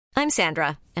I'm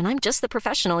Sandra, and I'm just the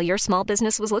professional your small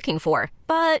business was looking for.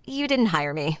 But you didn't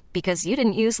hire me because you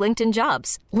didn't use LinkedIn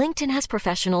Jobs. LinkedIn has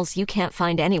professionals you can't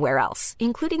find anywhere else,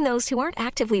 including those who aren't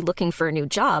actively looking for a new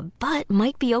job, but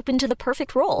might be open to the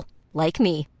perfect role, like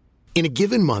me. In a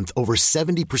given month, over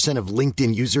 70% of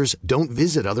LinkedIn users don't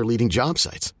visit other leading job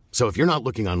sites. So if you're not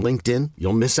looking on LinkedIn,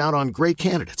 you'll miss out on great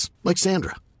candidates like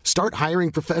Sandra. Start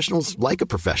hiring professionals like a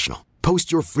professional.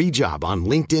 Post your free job on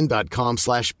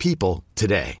linkedin.com/people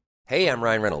today. Hey, I'm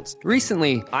Ryan Reynolds.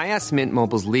 Recently, I asked Mint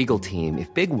Mobile's legal team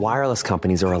if big wireless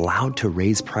companies are allowed to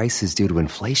raise prices due to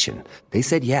inflation. They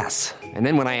said yes. And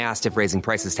then when I asked if raising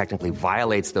prices technically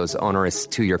violates those onerous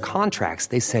two-year contracts,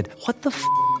 they said, "What the f***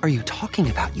 are you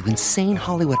talking about, you insane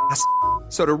Hollywood ass?"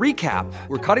 So to recap,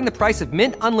 we're cutting the price of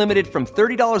Mint Unlimited from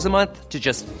 $30 a month to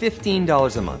just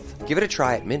 $15 a month. Give it a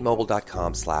try at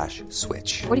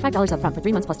mintmobile.com/switch. $45 up front for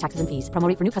 3 months plus taxes and fees. Promo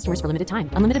rate for new customers for limited time.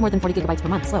 Unlimited more than 40 gigabytes per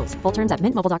month. Slows full terms at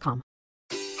mintmobile.com.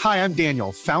 Hi, I'm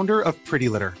Daniel, founder of Pretty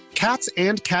Litter. Cats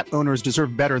and cat owners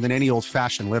deserve better than any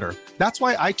old-fashioned litter. That's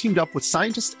why I teamed up with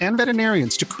scientists and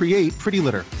veterinarians to create Pretty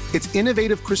Litter. Its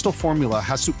innovative crystal formula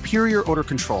has superior odor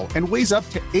control and weighs up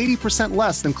to 80%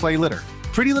 less than clay litter.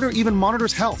 Pretty Litter even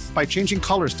monitors health by changing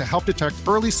colors to help detect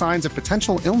early signs of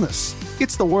potential illness.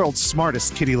 It's the world's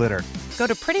smartest kitty litter. Go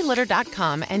to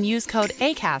prettylitter.com and use code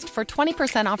ACAST for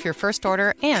 20% off your first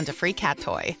order and a free cat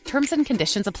toy. Terms and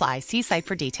conditions apply. See site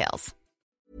for details.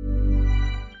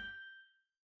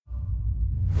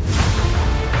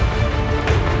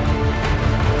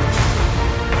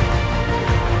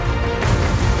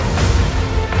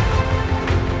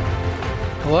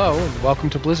 Hello, and welcome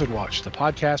to Blizzard Watch, the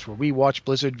podcast where we watch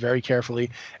Blizzard very carefully.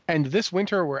 And this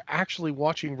winter, we're actually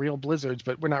watching real blizzards,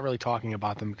 but we're not really talking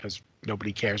about them because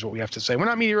nobody cares what we have to say. We're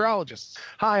not meteorologists.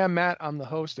 Hi, I'm Matt. I'm the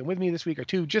host, and with me this week are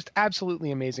two just absolutely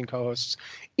amazing co-hosts.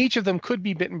 Each of them could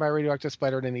be bitten by a radioactive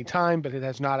spider at any time, but it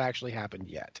has not actually happened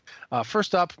yet.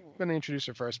 First up, I'm going to introduce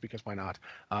her first because why not?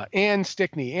 Ann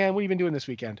Stickney. Ann, what have you been doing this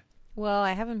weekend? Well,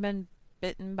 I haven't been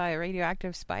bitten by a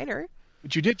radioactive spider.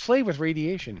 But you did play with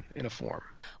radiation in a form.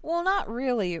 Well, not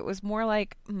really. It was more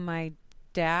like my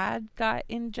dad got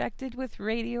injected with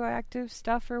radioactive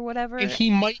stuff or whatever. And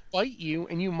he might bite you,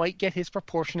 and you might get his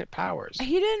proportionate powers.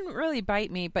 He didn't really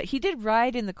bite me, but he did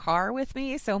ride in the car with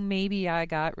me, so maybe I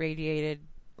got radiated,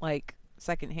 like,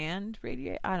 secondhand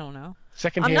radiation. I don't know.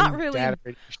 Secondhand I'm not really... dad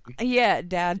radiation. Yeah,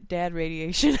 dad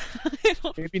radiation.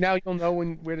 Maybe now you'll know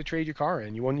where to trade your car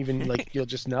in. You won't even, you'll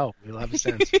just know. You'll have a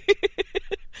sense.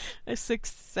 A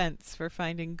sixth sense for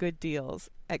finding good deals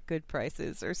at good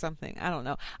prices or something. I don't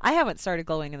know. I haven't started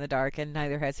glowing in the dark, and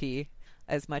neither has he,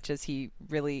 as much as he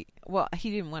really... Well, he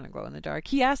didn't want to glow in the dark.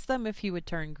 He asked them if he would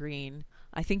turn green.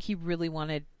 I think he really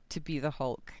wanted to be the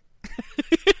Hulk.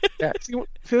 Yeah. See,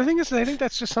 the thing is, I think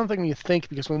that's just something you think,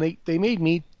 because when they made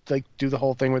me do the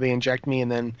whole thing where they inject me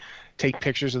and then take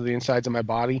pictures of the insides of my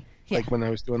body, when I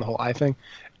was doing the whole eye thing.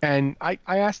 And I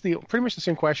asked pretty much the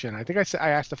same question. I think I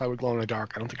asked if I would glow in the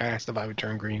dark. I don't think I asked if I would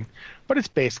turn green. But it's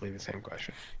basically the same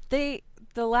question. The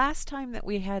last time that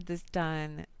we had this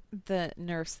done, the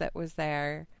nurse that was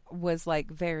there was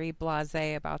very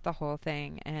blasé about the whole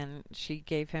thing, and she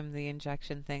gave him the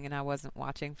injection thing, and I wasn't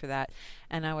watching for that.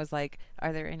 And I was like,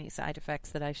 are there any side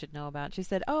effects that I should know about? She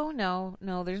said, oh, no,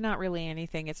 there's not really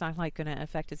anything. It's not going to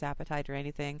affect his appetite or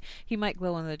anything. He might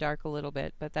glow in the dark a little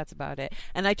bit, but that's about it.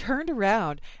 And I turned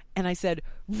around and I said,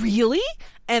 really?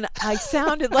 And I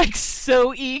sounded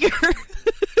so eager.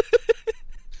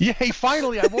 Yay,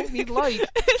 finally, I won't need light.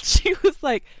 And she was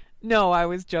like, no, I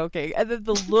was joking. And then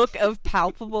the look of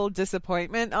palpable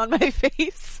disappointment on my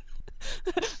face.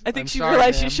 I think she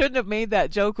realized she shouldn't have made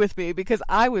that joke with me, because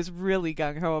I was really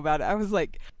gung-ho about it. I was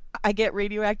like, I get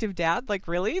radioactive dad?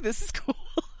 Really? This is cool.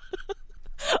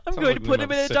 I'm going to put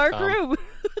him in a dark room.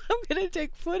 I'm going to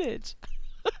take footage.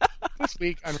 This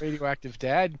week on Radioactive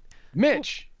Dad,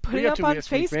 Mitch. Put it up on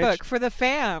Facebook for the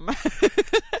fam.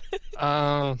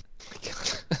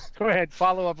 Go ahead,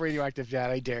 follow up Radioactive Dad.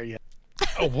 I dare you.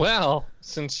 Oh, well,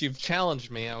 since you've challenged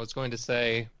me, I was going to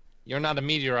say, you're not a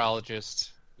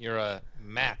meteorologist. You're a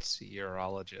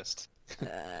meteorologist.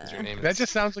 Your name that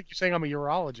just sounds like you're saying I'm a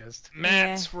urologist.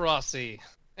 Matt Rossi.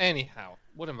 Anyhow,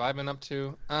 what have I been up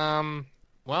to? Well,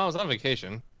 I was on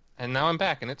vacation, and now I'm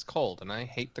back, and it's cold, and I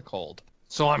hate the cold.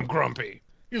 So I'm grumpy.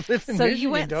 You live in so Michigan,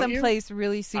 you went don't someplace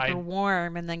really super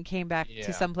warm, and then came back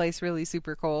to someplace really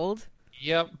super cold?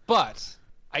 Yep, but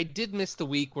I did miss the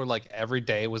week where every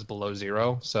day was below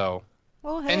zero, so...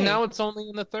 Well, hey. And now it's only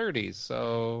in the 30s,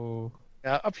 so...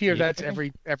 Yeah, up here that's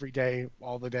every day,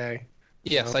 all the day.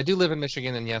 Yes, I do live in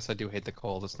Michigan, and yes, I do hate the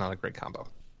cold. It's not a great combo.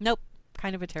 Nope,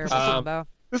 kind of a terrible combo.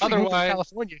 Otherwise,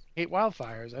 California, you hate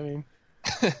wildfires. I mean...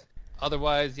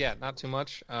 otherwise, yeah, not too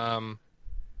much.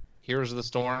 Heroes of the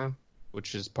Storm,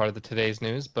 which is part of the today's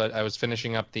news, but I was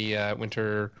finishing up the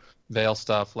Winter Veil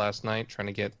stuff last night, trying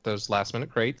to get those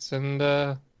last-minute crates, and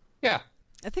yeah.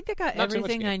 I think I got Not too much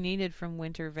everything game. I needed from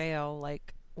Winter Veil,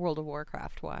 like World of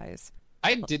Warcraft-wise.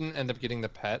 I didn't end up getting the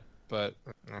pet, but...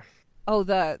 Oh,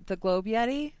 the Globe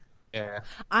Yeti? Yeah.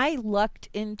 I lucked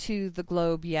into the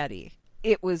Globe Yeti.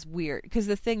 It was weird, because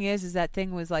the thing is that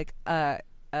thing was like a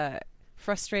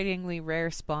frustratingly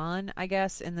rare spawn, I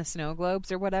guess, in the snow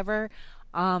globes or whatever.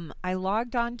 I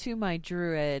logged onto my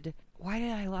druid. Why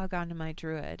did I log on to my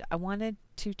druid? I wanted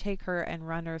to take her and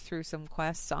run her through some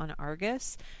quests on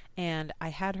Argus, and I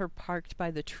had her parked by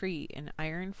the tree in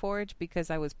Ironforge because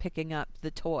I was picking up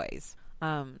the toys,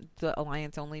 the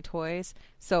Alliance-only toys.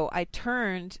 So I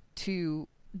turned to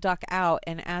duck out,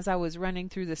 and as I was running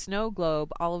through the snow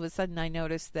globe, all of a sudden I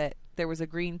noticed that there was a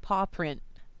green paw print,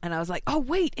 and I was like, oh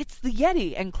wait, it's the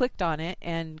Yeti, and clicked on it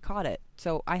and caught it.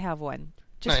 So I have one.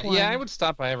 Just one. Yeah, I would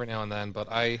stop by every now and then,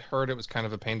 but I heard it was kind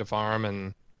of a pain to farm,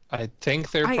 and I think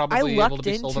they're I probably able to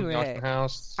be lucked sold in into the auction it.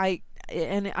 house. I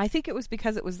think it was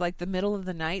because it was like the middle of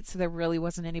the night, so there really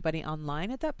wasn't anybody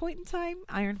online at that point in time.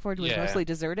 Ironforge was mostly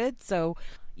deserted, so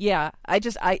yeah,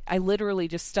 I literally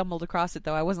just stumbled across it,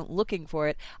 though. I wasn't looking for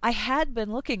it. I had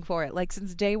been looking for it, like,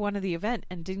 since day one of the event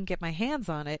and didn't get my hands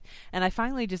on it, and I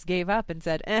finally just gave up and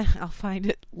said, I'll find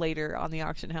it later on the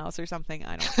auction house or something.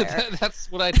 I don't care.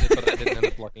 That's what I did, but I didn't end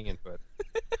up looking into it.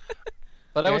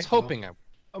 But I was hoping I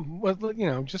would. Well,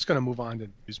 I'm just going to move on to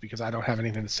news because I don't have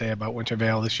anything to say about Winter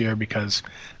Veil this year because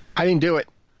I didn't do it.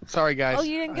 Sorry, guys. Oh,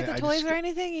 you didn't get the toys or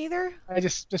anything either? I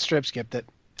just strip skipped it.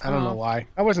 I don't know why.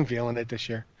 I wasn't feeling it this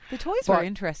year. The toys were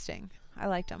interesting. I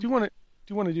liked them. Do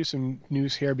you want to do some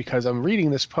news here because I'm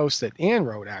reading this post that Anne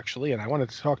wrote actually, and I wanted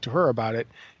to talk to her about it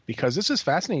because this is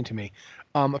fascinating to me.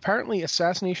 Apparently,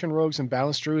 Assassination Rogues and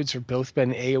Balance Druids have both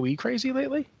been AOE crazy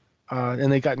lately,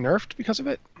 and they got nerfed because of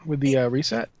it with the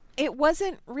reset. It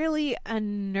wasn't really a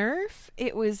nerf.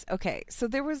 It was okay. So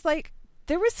there was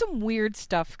some weird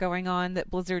stuff going on that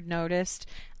Blizzard noticed.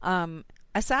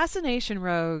 Assassination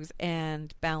Rogues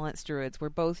and Balance Druids were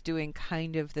both doing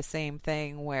kind of the same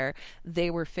thing where they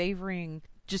were favoring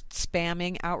just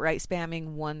outright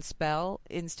spamming one spell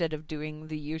instead of doing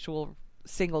the usual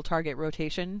single target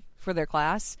rotation for their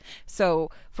class. So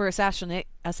for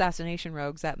Assassination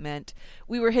Rogues, that meant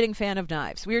we were hitting Fan of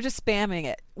Knives. We were just spamming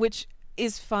it, which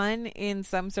is fun in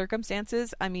some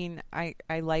circumstances. I mean, I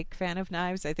like Fan of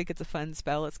Knives. I think it's a fun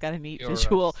spell. It's got a neat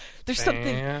visual. There's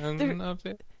something of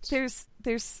it.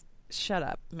 There's shut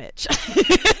up, Mitch.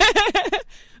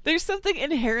 There's something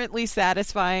inherently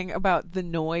satisfying about the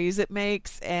noise it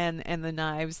makes and the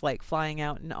knives like flying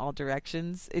out in all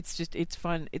directions. It's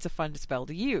fun. It's a fun spell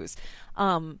to use.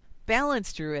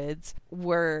 Balance Druids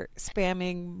were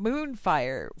spamming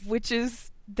Moonfire,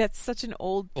 that's such an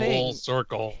old thing. Full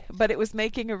circle. But it was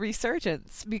making a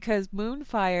resurgence because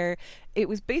Moonfire, it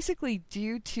was basically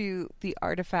due to the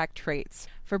artifact traits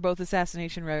for both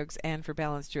Assassination Rogues and for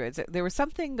Balance Druids. There was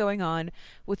something going on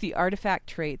with the artifact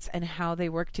traits and how they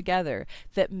work together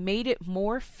that made it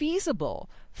more feasible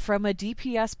from a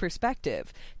DPS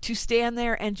perspective to stand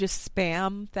there and just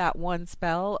spam that one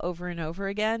spell over and over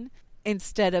again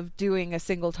instead of doing a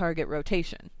single target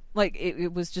rotation. Like,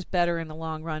 it was just better in the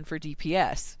long run for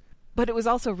DPS. But it was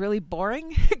also really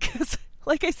boring because,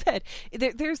 like I said,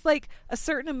 there's like a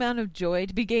certain amount of joy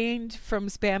to be gained from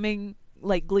spamming,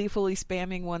 like gleefully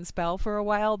spamming one spell for a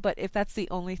while. But if that's the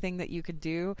only thing that you could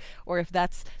do, or if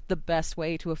that's the best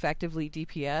way to effectively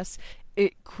DPS,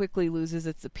 it quickly loses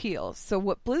its appeal. So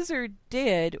what Blizzard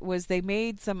did was they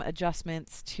made some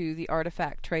adjustments to the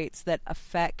artifact traits that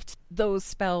affect those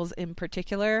spells in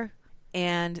particular.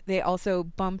 And they also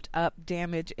bumped up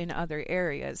damage in other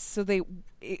areas. So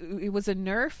it was a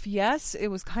nerf, yes. It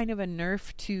was kind of a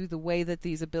nerf to the way that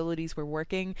these abilities were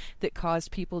working that caused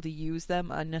people to use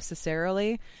them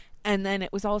unnecessarily. And then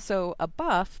it was also a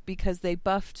buff because they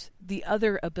buffed the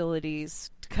other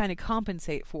abilities to kind of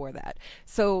compensate for that.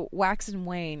 So Wax and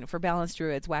Wane, for Balance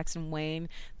Druids, Wax and Wane,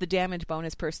 the damage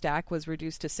bonus per stack was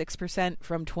reduced to 6%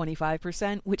 from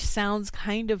 25%, which sounds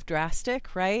kind of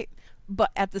drastic, right?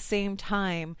 But at the same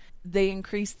time, they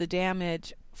increased the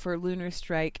damage for Lunar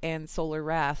Strike and Solar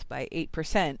Wrath by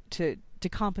 8% to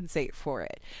compensate for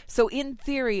it. So in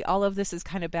theory, all of this is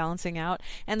kind of balancing out.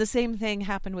 And the same thing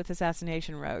happened with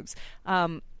Assassination Rogues.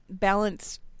 Poison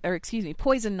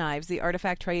Knives, the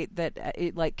artifact trait that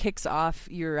it like kicks off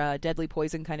your deadly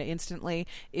poison kind of instantly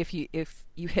if you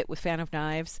hit with Fan of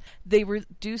Knives. They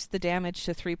reduced the damage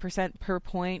to 3% per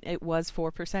point. It was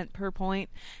 4% per point.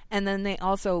 And then they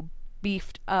also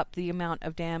beefed up the amount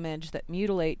of damage that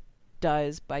Mutilate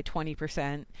does by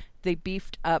 20%. They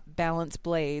beefed up Balance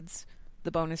Blades,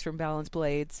 the bonus from Balance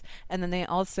Blades, and then they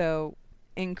also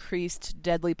increased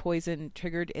Deadly Poison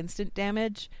triggered instant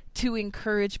damage to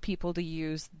encourage people to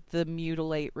use the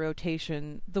Mutilate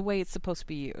rotation the way it's supposed to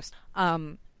be used.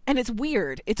 And it's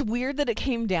weird. It's weird that it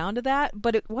came down to that,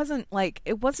 but it wasn't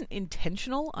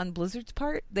intentional on Blizzard's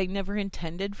part. They never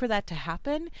intended for that to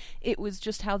happen. It was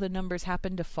just how the numbers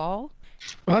happened to fall.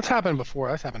 Well, that's happened before.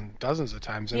 That's happened dozens of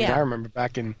times. I mean, Yeah. I remember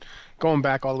going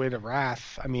back all the way to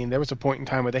Wrath. I mean, there was a point in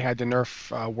time where they had to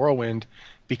nerf Whirlwind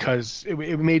because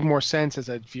it made more sense as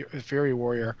a Fury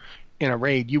Warrior in a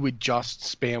raid. You would just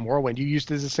spam Whirlwind. You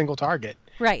used it as a single target.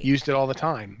 Right. You used it all the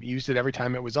time. You used it every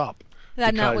time it was up.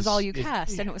 And that was all you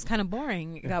cast, and it was kind of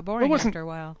boring. It got boring after a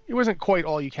while. It wasn't quite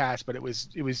all you cast, but it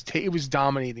was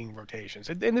dominating rotations.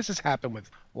 And this has happened with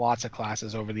lots of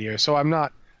classes over the years. So I'm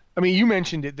not. I mean, you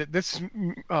mentioned it that this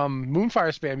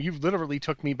Moonfire spam. You've literally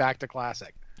took me back to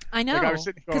Classic. I know,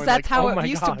 because that's how it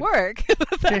used to work.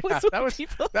 that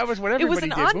was what everybody It was an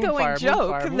did. ongoing Moonfire,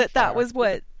 joke Moonfire.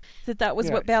 that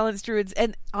was what Balanced Druids,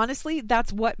 and honestly,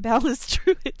 that's what Balanced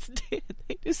Druids did.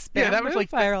 They just spam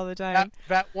Moonfire all the time.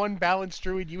 That one Balanced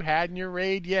Druid you had in your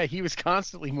raid, yeah, he was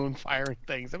constantly Moonfiring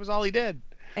things. That was all he did.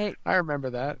 I remember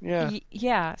that. Yeah.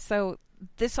 Yeah. So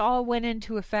this all went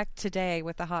into effect today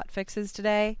with the hot fixes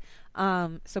today.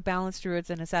 So Balanced Druids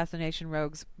and Assassination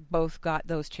Rogues both got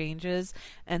those changes,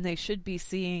 and they should be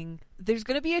seeing there's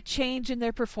going to be a change in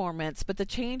their performance, but the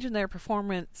change in their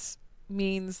performance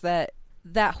means that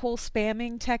whole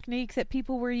spamming technique that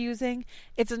people were using,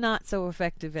 it's not so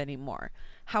effective anymore.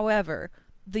 However,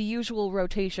 the usual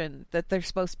rotation that they're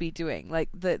supposed to be doing, like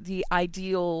the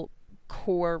ideal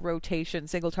core rotation,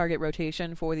 single target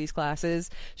rotation for these classes,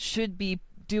 should be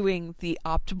doing the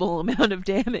optimal amount of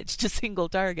damage to single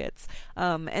targets.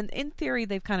 And in theory,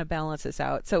 they've kind of balanced this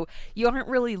out. So you aren't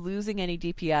really losing any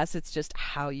DPS. It's just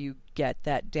how you get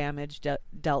that damage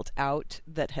dealt out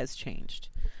that has changed.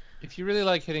 If you really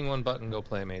like hitting one button, go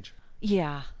play a mage.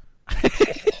 Yeah.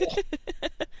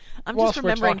 I'm just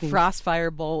remembering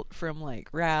Frostfire Bolt from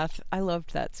Wrath. I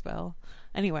loved that spell.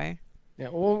 Anyway. Yeah,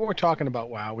 well, we're talking about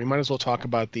WoW. We might as well talk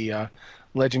about the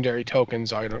legendary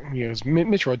tokens.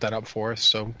 Mitch wrote that up for us,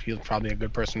 so he's probably a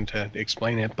good person to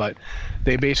explain it. But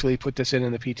they basically put this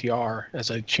in the PTR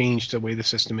as a change to the way the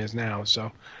system is now.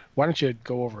 So why don't you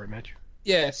go over it, Mitch?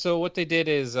 Yeah, so what they did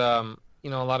is, a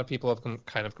lot of people have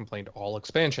kind of complained all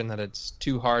expansion that it's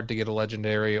too hard to get a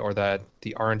legendary, or that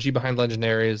the RNG behind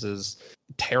legendaries is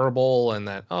terrible, and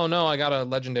that, oh no, I got a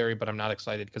legendary, but I'm not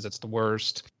excited because it's the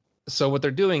worst. So what they're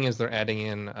doing is they're adding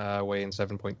in way in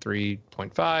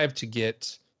 7.3.5 to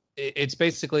get, it's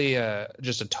basically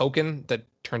just a token that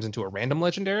turns into a random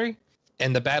legendary,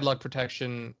 and the bad luck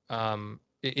protection,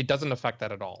 it doesn't affect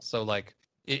that at all. So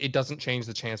it doesn't change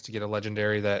the chance to get a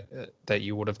legendary that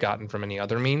you would have gotten from any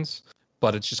other means,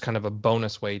 but it's just kind of a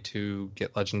bonus way to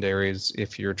get legendaries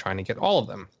if you're trying to get all of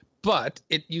them. But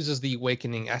it uses the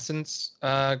Awakening Essence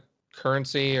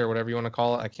currency, or whatever you want to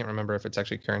call it. I can't remember if it's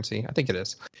actually currency. I think it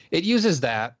is. It uses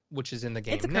that, which is in the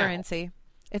game now. It's a currency.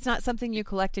 It's not something you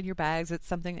collect in your bags. It's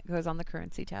something that goes on the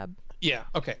currency tab. Yeah,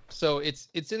 okay. So it's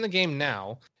in the game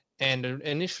now, and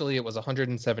initially it was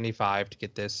 175 to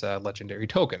get this legendary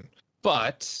token.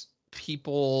 But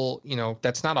people,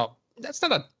 that's not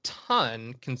a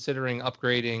ton, considering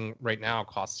upgrading right now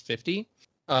costs 50.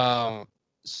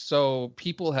 So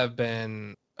people have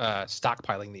been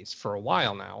stockpiling these for a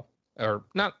while now. Or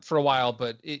not for a while,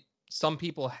 but some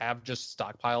people have just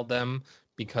stockpiled them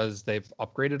because they've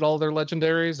upgraded all their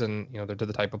legendaries, and they're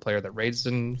the type of player that raids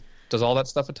and does all that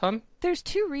stuff a ton. There's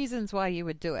two reasons why you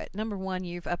would do it. Number one,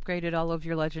 you've upgraded all of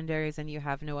your legendaries and you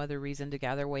have no other reason to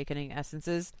gather Awakening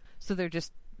Essences, so they're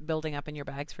just building up in your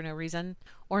bags for no reason.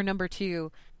 Or number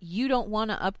two, you don't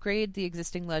want to upgrade the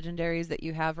existing legendaries that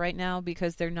you have right now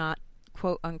because they're not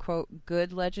quote-unquote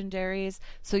good legendaries,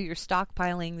 so you're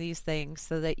stockpiling these things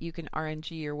so that you can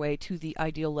RNG your way to the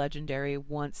ideal legendary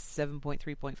once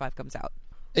 7.3.5 comes out.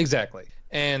 Exactly.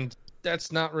 And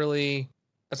that's not really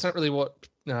what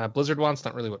Blizzard wants,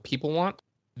 not really what people want.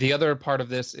 The other part of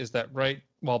this is that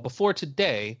before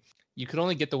today, you could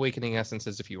only get the Awakening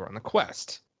Essences if you were on the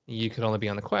quest. You could only be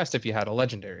on the quest if you had a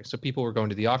legendary. So people were going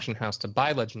to the auction house to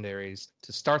buy legendaries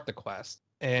to start the quest.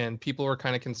 And people were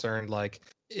kind of concerned,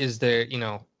 is there,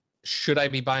 should I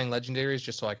be buying legendaries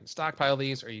just so I can stockpile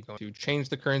these? Are you going to change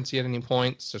the currency at any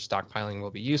point, so stockpiling will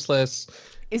be useless?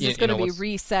 Is this going to be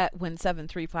reset when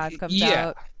 7.3.5 comes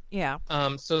out? Yeah.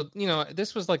 So,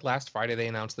 this was last Friday they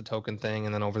announced the token thing,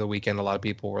 and then over the weekend a lot of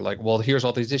people were like, well, here's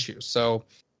all these issues. So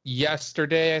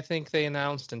yesterday I think they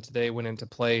announced, and today went into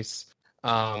place,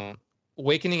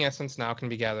 Awakening Essence now can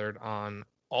be gathered on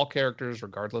all characters,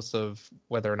 regardless of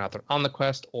whether or not they're on the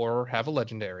quest or have a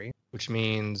legendary, which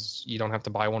means you don't have to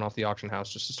buy one off the auction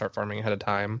house just to start farming ahead of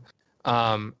time.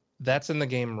 That's in the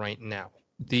game right now.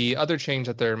 The other change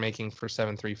that they're making for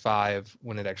 7.3.5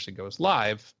 when it actually goes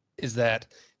live is that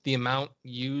the amount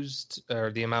used, or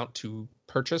the amount to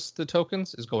purchase the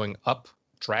tokens, is going up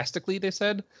drastically, they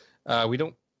said. I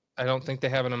don't think they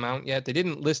have an amount yet. They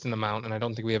didn't list an amount, and I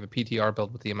don't think we have a PTR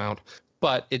build with the amount,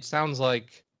 but it sounds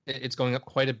like it's going up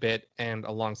quite a bit, and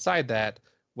alongside that,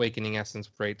 Awakening Essence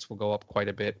rates will go up quite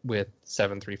a bit with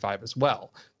 7.3.5 as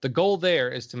well. The goal there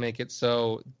is to make it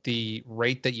so the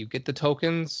rate that you get the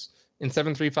tokens in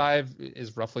 7.3.5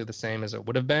 is roughly the same as it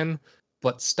would have been,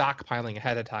 but stockpiling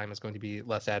ahead of time is going to be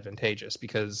less advantageous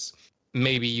because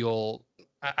maybe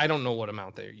I don't know what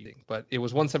amount they're using, but it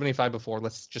was 175 before.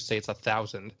 Let's just say it's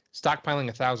 1,000. Stockpiling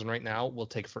 1,000 right now will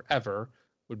take forever.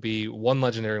 Would be one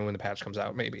legendary when the patch comes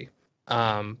out, maybe.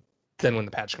 Then when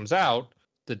the patch comes out,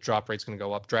 the drop rate's going to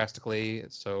go up drastically,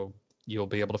 so you'll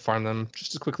be able to farm them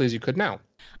just as quickly as you could now.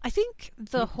 I think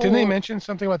the whole... Didn't they mention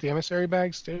something about the emissary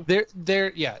bags too?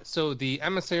 Yeah. So the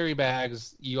emissary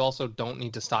bags, you also don't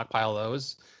need to stockpile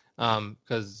those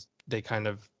because they kind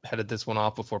of headed this one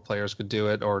off before players could do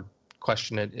it or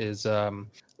question it. Is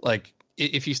like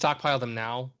if you stockpile them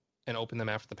now and open them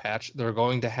after the patch, they're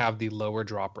going to have the lower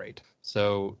drop rate.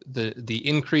 So the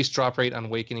increased drop rate on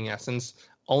Awakening Essence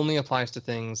only applies to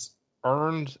things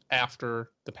earned after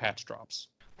the patch drops.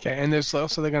 Okay, and they're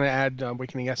going to add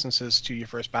Awakening Essences to your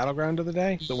first battleground of the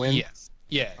day, the win? Yes.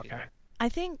 Yeah. Okay. Yeah. I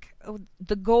think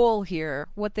the goal here,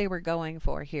 what they were going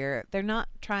for here, they're not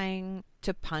trying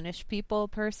to punish people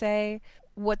per se.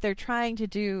 What they're trying to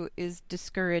do is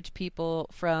discourage people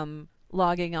from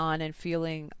logging on and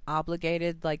feeling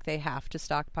obligated like they have to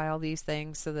stockpile these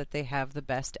things so that they have the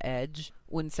best edge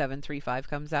when 7.3.5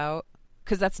 comes out.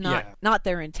 Because that's not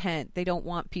their intent. They don't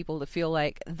want people to feel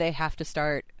like they have to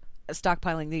start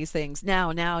stockpiling these things now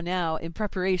in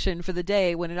preparation for the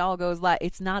day when it all goes live.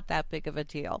 It's not that big of a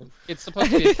deal. It's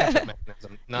supposed to be a catch-up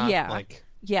mechanism, not like...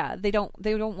 Yeah, they don't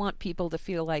want people to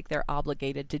feel like they're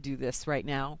obligated to do this right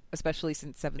now, especially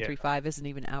since 7.3.5 isn't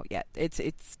even out yet. I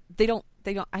don't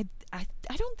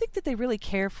think that they really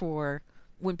care for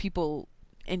when people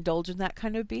indulge in that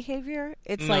kind of behavior.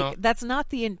 It's like that's not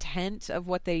the intent of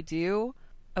what they do,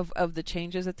 of the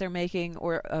changes that they're making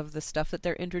or of the stuff that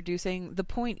they're introducing. The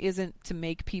point isn't to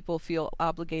make people feel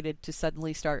obligated to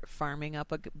suddenly start farming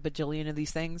up a bajillion of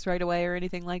these things right away or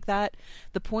anything like that.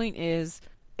 The point is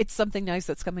it's something nice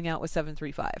that's coming out with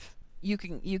 7.3.5. You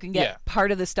can get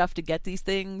part of the stuff to get these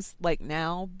things like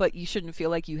now, but you shouldn't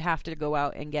feel like you have to go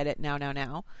out and get it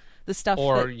now. The stuff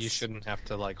you shouldn't have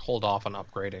to like hold off on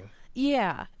upgrading.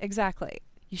 Yeah, exactly.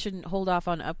 You shouldn't hold off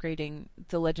on upgrading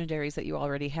the legendaries that you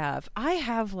already have. I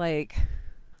have I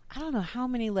don't know how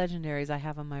many legendaries I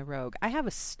have on my rogue. I have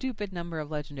a stupid number of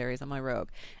legendaries on my rogue,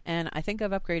 and I think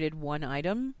I've upgraded one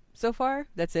item so far.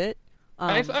 That's it.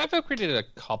 I've upgraded a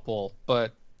couple,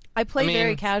 but I play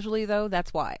very casually though.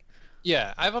 That's why.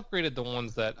 Yeah, I've upgraded the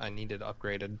ones that I needed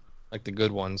upgraded, like the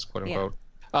good ones, quote unquote.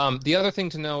 The other thing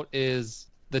to note is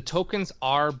the tokens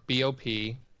are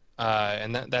BOP.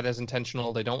 And that is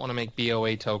intentional. They don't want to make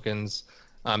BOA tokens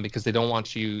because they don't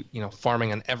want you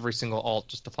farming on every single alt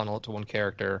just to funnel it to one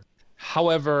character.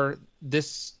 However,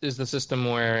 this is the system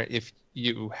where if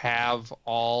you have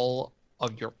all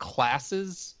of your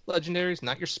classes legendaries,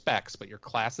 not your specs, but your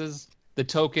classes, the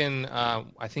token,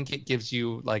 I think it gives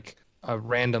you like a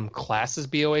random classes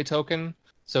BOA token.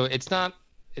 So it's not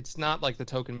like the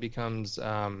token becomes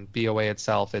BOA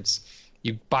itself. It's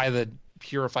you buy the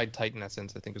Purified Titan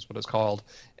Essence, I think is what it's called,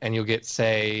 and you'll get,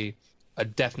 say, a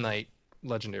Death Knight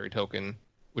legendary token,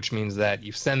 which means that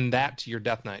you send that to your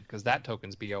Death Knight because that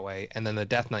token's BOA, and then the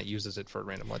Death Knight uses it for a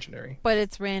random legendary. But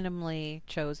it's randomly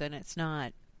chosen. It's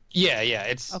not. Yeah.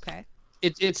 It's okay.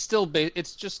 It's still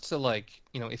it's just to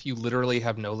if you literally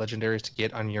have no legendaries to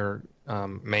get on your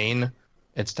main,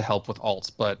 it's to help with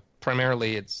alts, but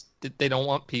primarily they don't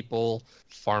want people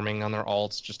farming on their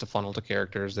alts just to funnel to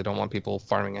characters. They don't want people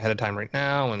farming ahead of time right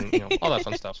now and all that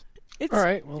fun stuff. All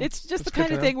right. Well, it's just the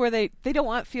kind of thing where they don't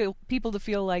want people to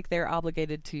feel like they're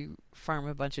obligated to farm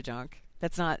a bunch of junk.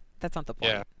 That's not the point.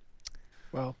 Yeah.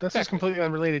 Well, this is completely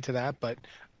unrelated to that, but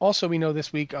also we know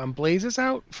this week Blaze is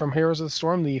out from Heroes of the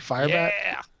Storm, the Firebat.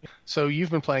 Yeah. So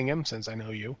you've been playing him since I know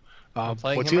you.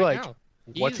 What's he right like? Now.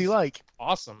 What's he like?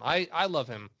 Awesome. I love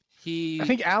him. I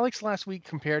think Alex last week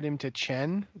compared him to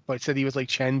Chen, but said he was like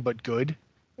Chen but good.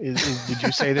 Did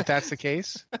you say that that's the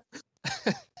case?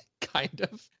 Kind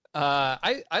of.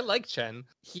 I like Chen.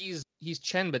 He's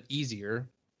Chen but easier.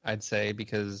 I'd say,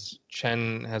 because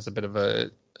Chen has a bit of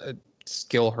a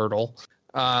skill hurdle.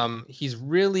 He's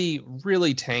really,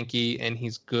 really tanky, and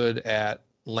he's good at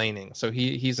laning. So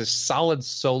he's a solid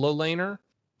solo laner,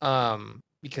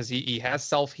 because he has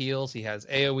self heals, he has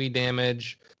AoE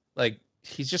damage. Like,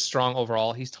 he's just strong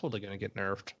overall. He's totally going to get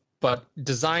nerfed. But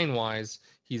design wise,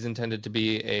 he's intended to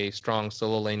be a strong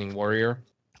solo laning warrior,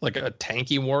 like a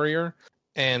tanky warrior.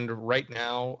 And right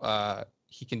now,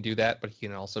 he can do that, but he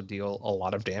can also deal a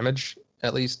lot of damage,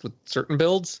 at least with certain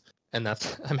builds. And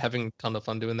I'm having a ton of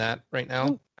fun doing that right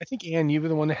now. I think, Anne, you were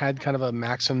the one that had kind of a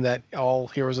maxim that all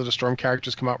Heroes of the Storm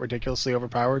characters come out ridiculously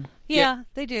overpowered. Yeah,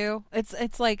 they do.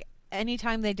 It's like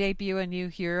anytime they debut a new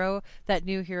hero, that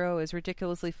new hero is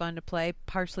ridiculously fun to play,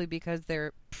 partially because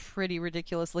they're pretty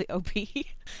ridiculously OP.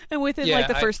 And within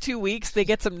the first 2 weeks, they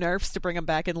get some nerfs to bring them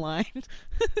back in line.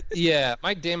 Yeah,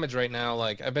 my damage right now,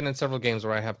 like, I've been in several games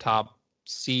where I have top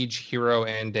siege, hero,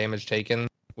 and damage taken,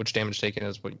 which damage taken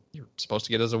is what you're supposed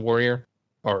to get as a warrior,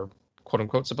 or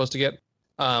quote-unquote supposed to get.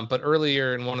 But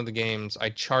earlier in one of the games, I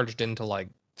charged into like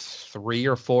 3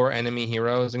 or 4 enemy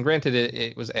heroes, and granted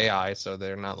it was AI, so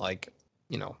they're not like,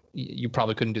 you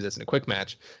probably couldn't do this in a quick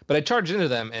match, but I charged into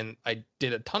them and I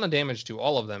did a ton of damage to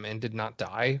all of them and did not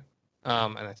die.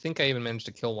 And I think I even managed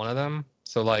to kill one of them.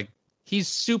 So like, he's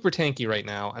super tanky right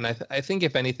now, and I think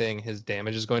if anything, his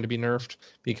damage is going to be nerfed,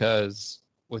 because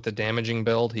with the damaging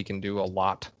build, he can do a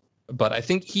lot. But I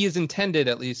think he is intended,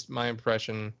 at least my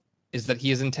impression, is that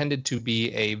he is intended to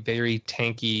be a very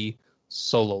tanky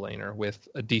solo laner with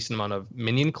a decent amount of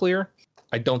minion clear.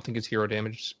 I don't think his hero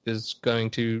damage is going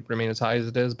to remain as high as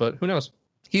it is, but who knows?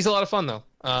 He's a lot of fun,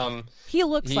 though. He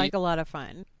looks like a lot of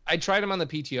fun. I tried him on the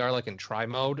PTR, like in try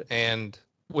mode, and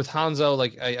with Hanzo,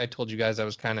 like I told you guys, I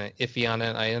was kind of iffy on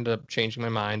it. I ended up changing my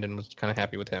mind and was kind of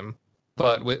happy with him.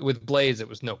 But with Blaze, it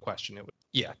was no question. It was,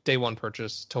 day one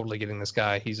purchase, totally getting this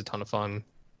guy. He's a ton of fun.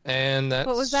 And that's...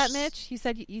 What was that, Mitch? You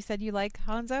said you like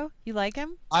Hanzo? You like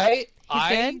him? He's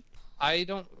good? I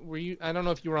don't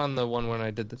know if you were on the one when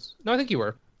I did this. No, I think you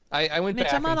were. I went Mitch,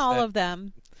 back. I'm on all of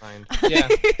them. Fine. Yeah.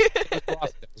 It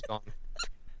was gone.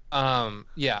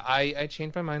 I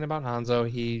changed my mind about Hanzo.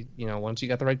 He, once you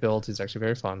got the right builds, he's actually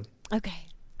very fun. Okay.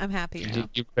 I'm happy now.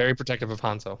 You're very protective of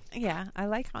Hanzo. Yeah, I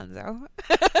like Hanzo.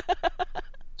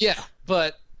 Yeah,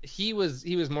 but he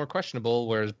was more questionable,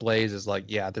 whereas Blaze is like,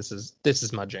 this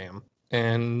is my jam,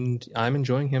 and I'm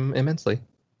enjoying him immensely.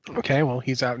 Okay, well,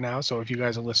 he's out now, so if you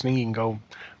guys are listening, you can go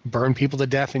burn people to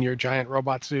death in your giant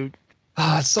robot suit.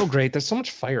 It's so great. There's so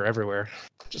much fire everywhere.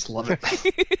 Just love it.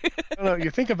 I don't know, you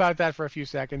think about that for a few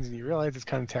seconds and you realize it's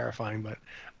kind of terrifying, but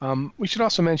we should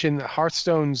also mention that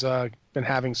Hearthstone's been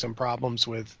having some problems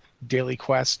with daily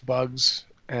quest bugs,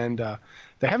 and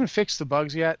they haven't fixed the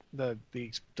bugs yet. The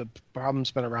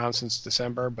problem's been around since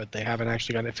December, but they haven't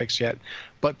actually gotten it fixed yet.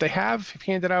 But they have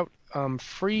handed out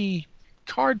free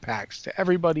card packs to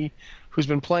everybody who's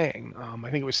been playing. I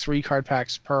think it was 3 card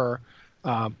packs per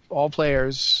all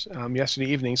players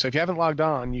yesterday evening. So if you haven't logged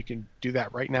on, you can do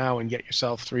that right now and get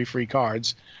yourself 3 free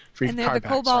cards. And they're the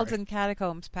Kobolds and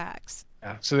Catacombs packs.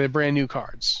 Yeah, so they're brand new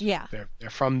cards. Yeah. They're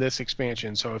from this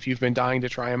expansion. So if you've been dying to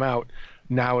try them out,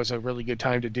 now is a really good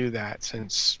time to do that,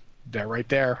 since they're right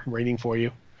there waiting for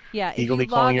you. Yeah. Eagerly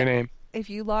calling your name. If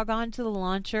you log on to the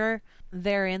launcher,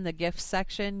 they're in the gifts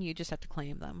section. You just have to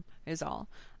claim them, is all.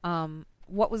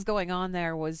 What was going on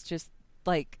there was just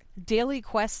like daily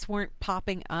quests weren't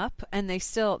popping up, and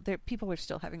people are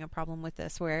still having a problem with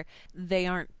this, where they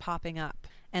aren't popping up,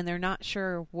 and they're not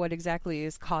sure what exactly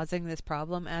is causing this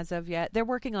problem as of yet. They're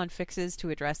working on fixes to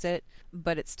address it,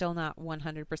 but it's still not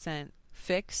 100%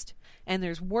 fixed, and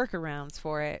there's workarounds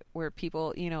for it where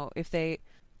people, if they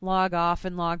log off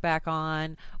and log back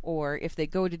on, or if they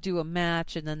go to do a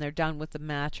match and then they're done with the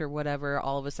match or whatever,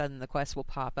 all of a sudden the quest will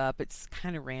pop up. It's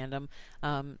kind of random.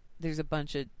 There's a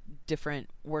bunch of different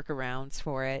workarounds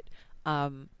for it.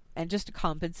 And just to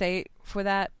compensate for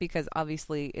that, because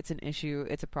obviously it's an issue,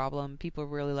 it's a problem. People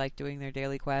really like doing their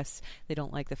daily quests. They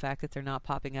don't like the fact that they're not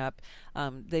popping up.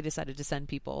 They decided to send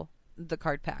people the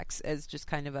card packs as just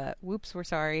kind of a, whoops, we're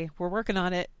sorry. We're working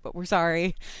on it, but we're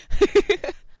sorry.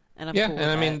 And I'm cool with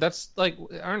I mean, that. that's like,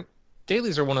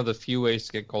 dailies are one of the few ways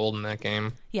to get gold in that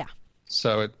game. Yeah.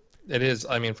 So it is,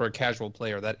 I mean, for a casual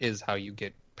player, that is how you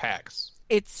get packs.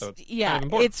 It's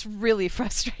really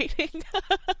frustrating.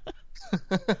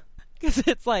 Because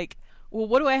it's like, well,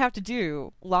 what do I have to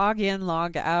do? Log in,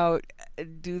 log out,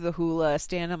 do the hula,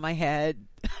 stand on my head,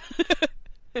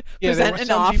 present an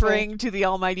offering to the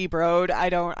almighty Broad. I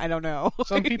don't know.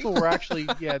 Some people were actually,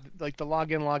 like the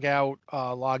log in, log out,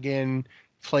 log in,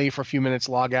 play for a few minutes,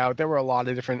 log out. There were a lot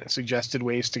of different suggested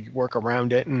ways to work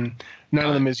around it, and none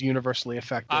of them is universally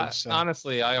effective.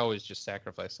 Honestly, I always just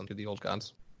sacrifice them to the old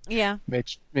gods. Yeah.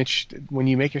 Mitch, when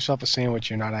you make yourself a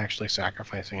sandwich, you're not actually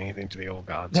sacrificing anything to the old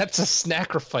gods. That's a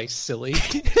sacrifice, silly.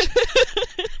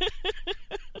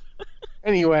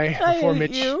 Anyway,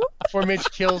 before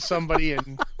Mitch kills somebody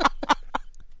and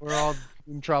we're all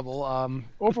in trouble,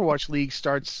 Overwatch League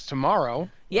starts tomorrow.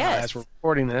 Yes. As we're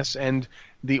recording this, and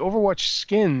the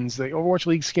Overwatch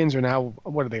League skins are now,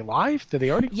 what are they, live? Did they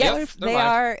already go live?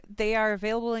 Yes, they are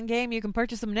available in game. You can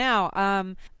purchase them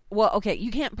now. Well, okay,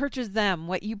 you can't purchase them.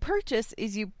 What you purchase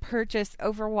is you purchase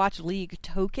Overwatch League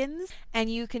tokens,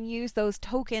 and you can use those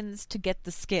tokens to get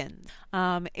the skins.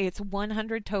 It's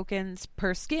 100 tokens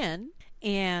per skin,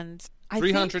 and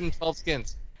 312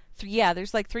 skins. Yeah,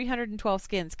 there's like 312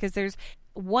 skins, because there's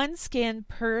one skin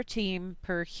per team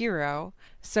per hero.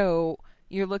 So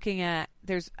you're looking at,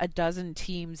 there's a dozen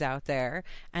teams out there,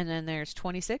 and then there's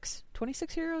 26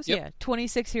 heroes? Yep. Yeah,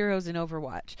 26 heroes in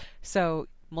Overwatch. So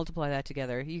multiply that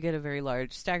together, you get a very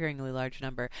large, staggeringly large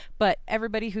number. But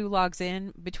everybody who logs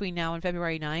in between now and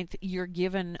February 9th, you're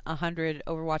given 100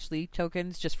 Overwatch League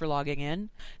tokens just for logging in.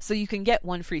 So you can get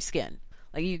one free skin.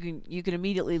 Like you can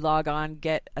immediately log on,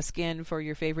 get a skin for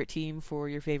your favorite team, for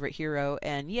your favorite hero,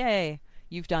 and yay,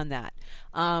 you've done that.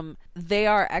 They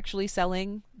are actually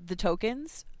selling the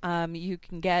tokens. You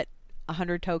can get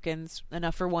 100 tokens,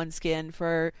 enough for one skin,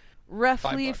 for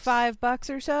roughly $5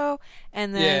 or so,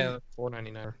 and then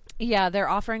 $4.99. Yeah, they're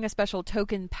offering a special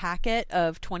token packet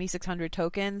of 2,600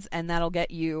 tokens, and that'll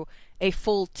get you a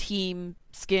full team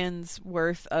skins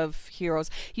worth of heroes.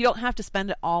 You don't have to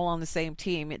spend it all on the same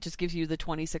team. It just gives you the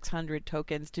 2,600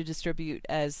 tokens to distribute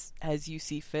as you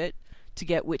see fit, to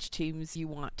get which teams you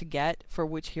want to get for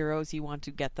which heroes you want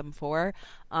to get them for.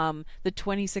 The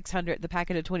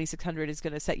packet of 2,600 is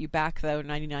going to set you back though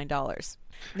 $99.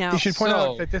 Now you should point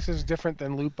out that this is different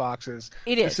than loot boxes.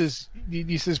 It is.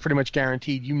 This is pretty much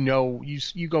guaranteed.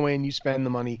 You go in, you spend the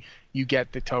money, you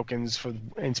get the tokens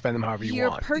and spend them however you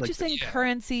want. You're purchasing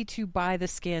currency to buy the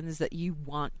skins that you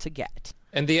want to get.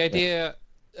 And the idea,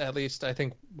 at least I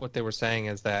think what they were saying,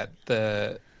 is that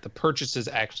the purchases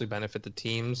actually benefit the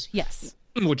teams. Yes.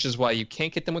 Which is why you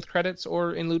can't get them with credits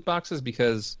or in loot boxes,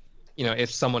 because,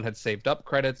 if someone had saved up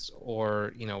credits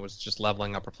or, was just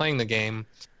leveling up or playing the game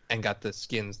and got the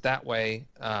skins that way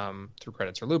through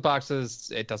credits or loot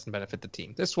boxes, it doesn't benefit the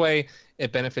team. This way,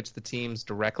 it benefits the teams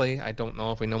directly. I don't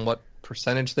know if we know what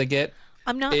percentage they get.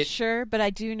 I'm not sure, but I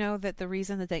do know that the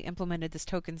reason that they implemented this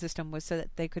token system was so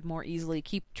that they could more easily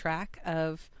keep track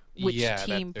of which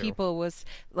team people was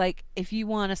like. If you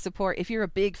want to support, if you're a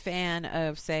big fan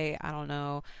of, say, I don't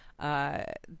know,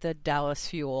 the Dallas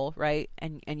Fuel, right?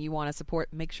 And you want to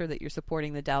make sure that you're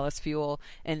supporting the Dallas Fuel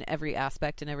in every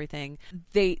aspect and everything.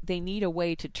 They need a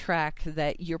way to track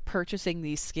that you're purchasing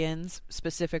these skins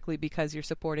specifically because you're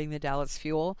supporting the Dallas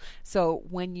Fuel. So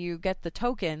when you get the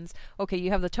tokens, okay, you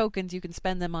have the tokens, you can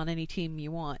spend them on any team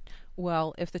you want.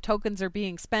 Well, if the tokens are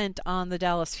being spent on the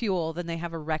Dallas Fuel, then they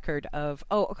have a record of,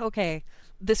 oh, okay,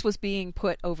 this was being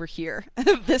put over here.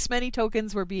 This many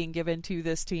tokens were being given to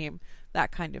this team.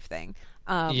 That kind of thing.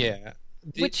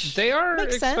 Which they are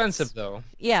expensive, sense. Though.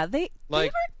 Yeah, they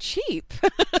aren't cheap.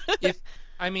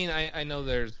 I know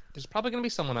there's probably going to be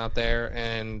someone out there,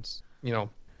 and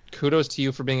kudos to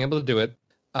you for being able to do it.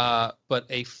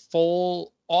 But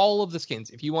all of the skins,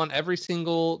 if you want every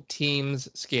single team's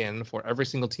skin for every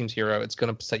single team's hero, it's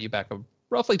going to set you back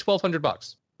roughly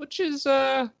 $1,200, which is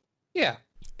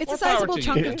it's a sizable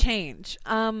chunk of change.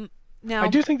 Now, I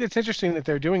do think that's interesting that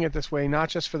they're doing it this way, not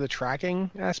just for the tracking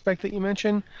aspect that you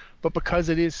mentioned, but because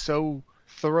it is so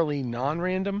thoroughly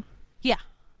non-random. Yeah.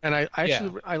 And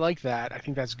I like that. I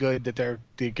think that's good that they're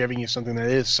giving you something that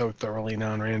is so thoroughly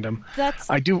non-random.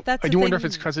 I do wonder if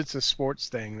it's because it's a sports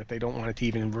thing that they don't want it to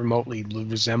even remotely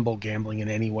resemble gambling in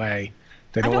any way.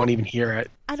 They don't want to even hear it.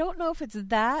 I don't know if it's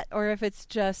that or if it's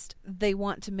just they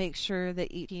want to make sure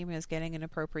that each team is getting an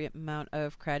appropriate amount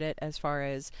of credit as far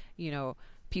as,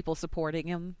 people supporting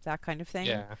them, that kind of thing.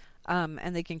 Yeah.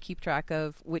 And they can keep track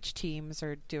of which teams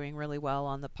are doing really well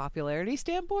on the popularity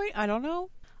standpoint. I don't know.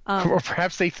 Or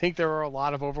perhaps they think there are a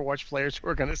lot of Overwatch players who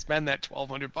are going to spend that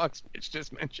 $1,200 Mitch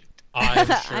just mentioned. I'm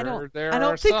sure I don't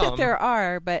are think some. that there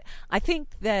are, but I think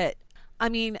that,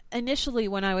 initially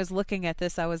when I was looking at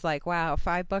this, I was like, wow,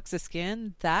 $5 a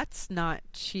skin? That's not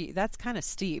cheap. That's kind of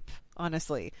steep,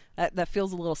 honestly. That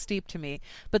feels a little steep to me.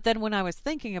 But then when I was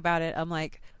thinking about it, I'm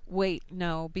like, wait,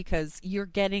 no, because you're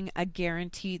getting a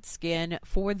guaranteed skin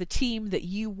for the team that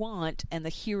you want and the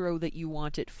hero that you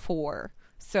want it for.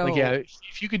 So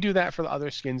if you could do that for the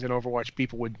other skins in Overwatch,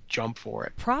 people would jump for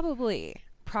it. Probably.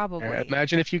 Probably.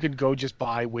 Imagine if you could go just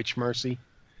buy Witch Mercy.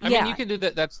 I mean, you can do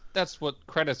that. That's what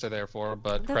credits are there for,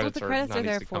 but That's credits what the credits are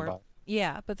there to come for. by.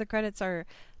 Yeah, but the credits are.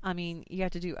 I mean, you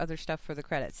have to do other stuff for the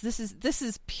credits. This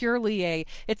is purely a.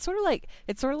 It's sort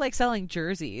of like selling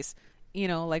jerseys. You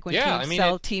know, like when teams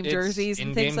sell team jerseys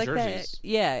and things like jerseys. that.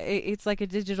 Yeah, it's like a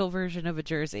digital version of a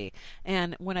jersey.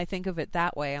 And when I think of it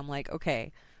that way, I'm like,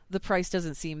 okay, the price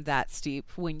doesn't seem that steep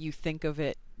when you think of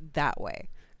it that way.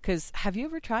 Because have you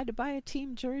ever tried to buy a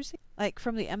team jersey? Like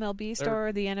from the MLB store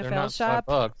or the NFL shop?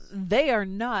 $5. They are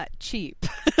not cheap.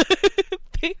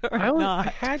 They are not. I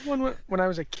had one when I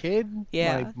was a kid.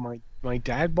 Yeah. My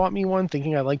dad bought me one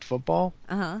thinking I liked football.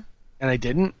 Uh-huh. And I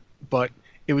didn't, but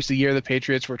it was the year the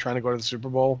Patriots were trying to go to the Super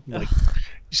Bowl. Like,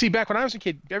 you see, back when I was a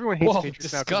kid, everyone hates the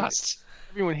Patriots disgust.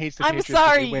 now. Everyone hates the I'm Patriots.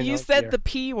 sorry, you said the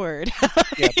P word.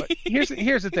 Yeah, but here's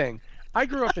the thing. I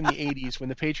grew up in the 80s when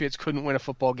the Patriots couldn't win a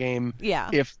football game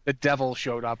if the devil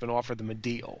showed up and offered them a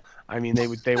deal. I mean,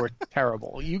 they were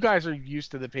terrible. You guys are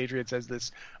used to the Patriots as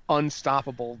this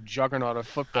unstoppable juggernaut of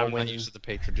football I'm not used to the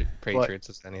Patriots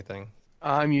as anything.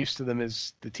 I'm used to them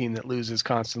as the team that loses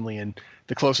constantly, and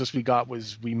the closest we got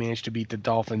was we managed to beat the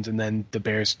Dolphins, and then the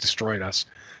Bears destroyed us.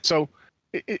 So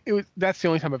that's the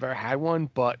only time I've ever had one,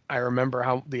 but I remember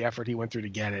how the effort he went through to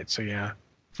get it. So yeah,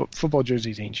 football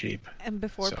jerseys ain't cheap. And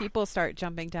before people start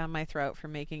jumping down my throat for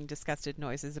making disgusted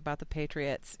noises about the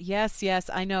Patriots, yes,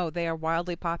 I know they are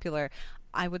wildly popular.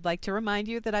 I would like to remind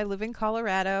you that I live in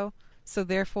Colorado. So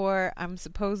therefore, I'm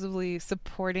supposedly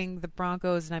supporting the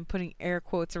Broncos, and I'm putting air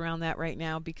quotes around that right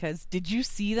now because did you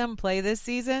see them play this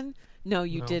season? No,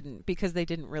 you didn't, because they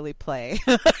didn't really play.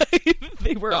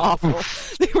 They were awful.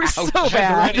 They were so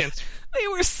bad. They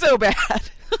were so bad.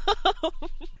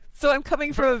 So I'm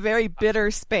coming from a very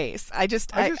bitter space. I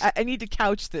need to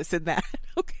couch this in that.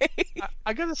 Okay.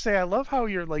 I gotta say, I love how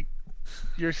you're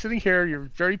sitting here, you're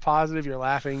very positive, you're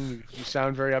laughing, you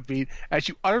sound very upbeat as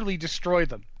you utterly destroy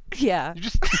them. Yeah. You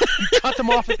cut them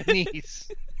off at the knees.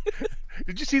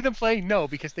 Did you see them play? No,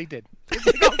 because they did. It's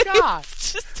like, oh, God.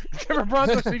 Denver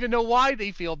Broncos don't even know why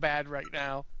they feel bad right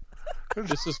now.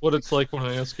 This is what it's like when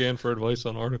I ask Ann for advice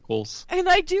on articles. And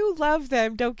I do love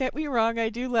them. Don't get me wrong. I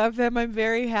do love them. I'm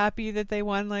very happy that they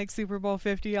won like Super Bowl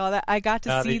 50, all that. I got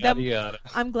to see them.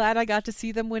 I'm glad I got to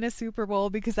see them win a Super Bowl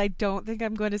because I don't think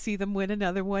I'm going to see them win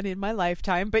another one in my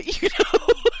lifetime. But, you know.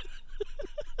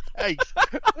 Hey,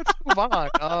 let's move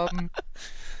on.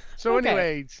 So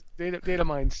anyway, data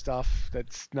mine stuff.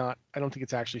 That's not. I don't think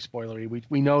it's actually spoilery.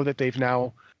 We know that they've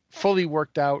now fully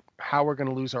worked out how we're going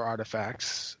to lose our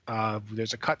artifacts.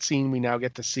 There's a cutscene we now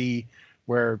get to see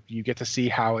where you get to see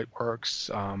how it works.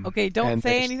 Okay, don't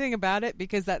say anything about it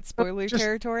because that's spoiler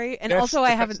territory. And also,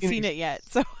 I haven't seen it yet,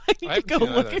 so I need to go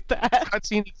look at that.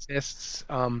 Cutscene exists.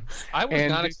 I was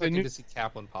not expecting to see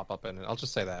Kaplan pop up in it. I'll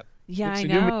just say that. Yeah, I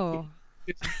know.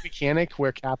 It's a mechanic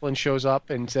where Kaplan shows up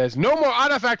and says, "No more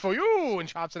artifact for you," and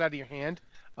chops it out of your hand.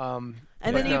 And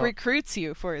then he recruits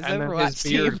you for his and Overwatch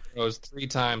team. His beard team. grows 3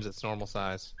 times its normal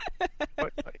size.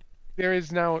 But there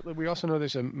is now. We also know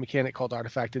there's a mechanic called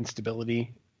artifact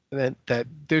instability. That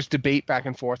there's debate back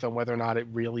and forth on whether or not it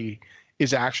really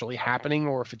is actually happening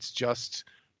or if it's just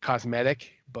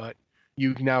cosmetic. But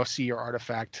you now see your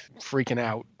artifact freaking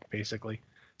out, basically.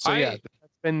 So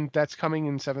that's coming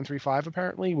in 7.3.5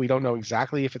 apparently. We don't know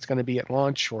exactly if it's going to be at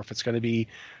launch or if it's going to be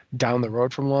down the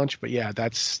road from launch, but yeah,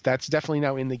 that's definitely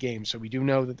now in the game. So we do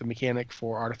know that the mechanic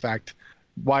for artifact,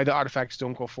 why the artifacts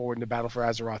don't go forward into Battle for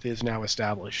Azeroth, is now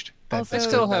established. I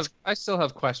still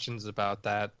have questions about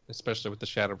that, especially with the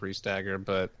Shadow Breeze dagger,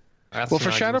 but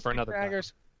for Shadow Breeze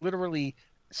daggers, literally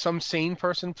some sane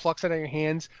person plucks it out of your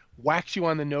hands, whacks you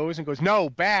on the nose and goes,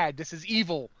 "No, bad, this is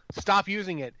evil, stop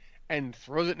using it," and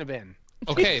throws it in a bin.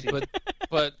 Okay,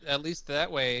 but at least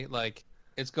that way, like,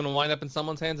 it's going to wind up in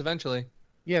someone's hands eventually.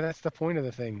 Yeah, that's the point of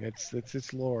the thing.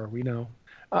 It's lore. We know.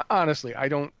 Honestly, I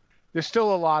don't. There's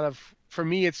still a lot of. For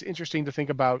me, it's interesting to think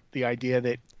about the idea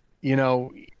that, you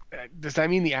know, does that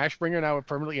mean the Ashbringer now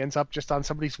permanently ends up just on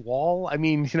somebody's wall? I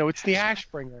mean, you know, it's the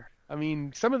Ashbringer. I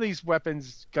mean, some of these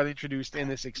weapons got introduced in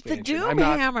this expansion. The Doom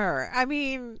Hammer. I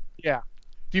mean. Yeah.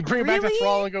 Do you bring it back to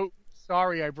Thrall and go,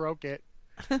 "Sorry, I broke it"?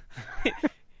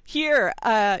 Here,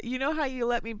 you know how you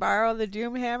let me borrow the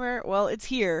Doom Hammer? Well, it's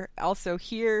here. Also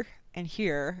here and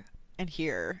here and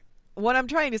here. What I'm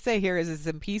trying to say here is it's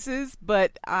in pieces,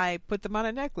 but I put them on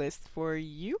a necklace for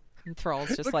you. And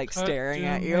Thrall's just like staring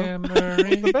at you.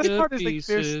 The best part is like,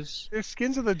 there's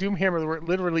skins of the Doom Hammer where it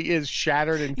literally is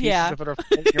shattered in pieces of it are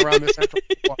floating around the central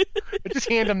wall. Just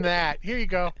hand him that. Here you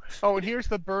go. Oh, and here's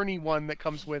the Bernie one that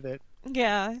comes with it.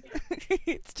 Yeah.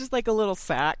 It's just like a little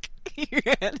sack. You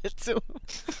hand it to him.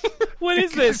 What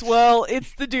is this? Well,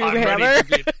 it's the Doom Hammer.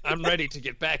 I'm ready to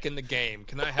get back in the game.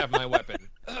 Can I have my weapon?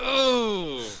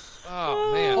 Oh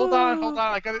man. Hold on.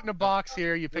 I got it in a box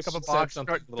here. You pick This up a said box,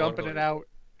 something start a little dumping it earlier. out.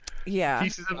 Yeah.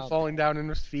 Pieces of it falling down in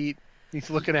his feet. He's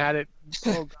looking at it.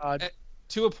 Oh, God.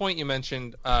 To a point you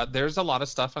mentioned, there's a lot of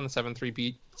stuff on the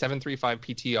 735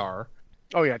 PTR.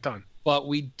 Oh, yeah, done. But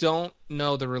we don't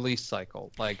know the release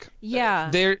cycle.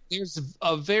 There's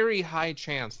a very high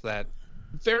chance that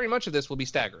very much of this will be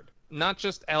staggered. Not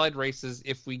just allied races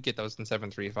if we get those in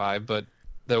 735, but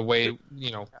the way,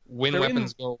 when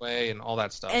weapons go away and all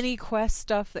that stuff. Any quest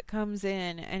stuff that comes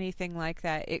in, anything like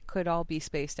that, it could all be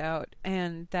spaced out.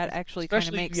 And that actually kind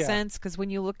of makes sense, because when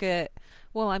you look at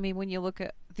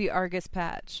the Argus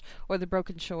patch or the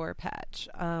Broken Shore patch,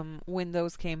 when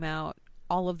those came out,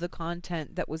 all of the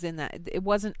content that was in that, it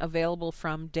wasn't available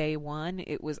from day one.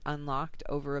 It was unlocked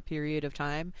over a period of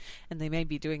time, and they may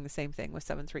be doing the same thing with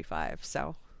 735.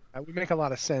 So that would make a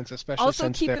lot of sense, especially also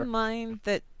since keep in mind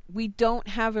that we don't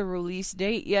have a release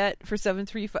date yet for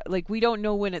 735. Like, we don't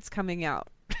know when it's coming out.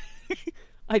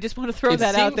 I just want to throw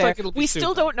that out there. We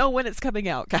still don't know when it's coming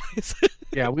out, guys.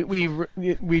 Yeah,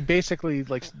 we basically,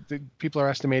 people are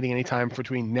estimating any time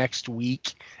between next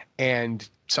week and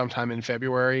sometime in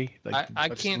February. I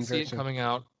can't see it coming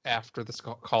out after the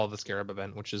Call of the Scarab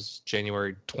event, which is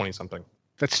January 20-something.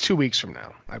 That's 2 weeks from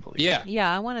now, I believe.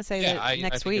 Yeah, I want to say that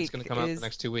next week it's going to come out in the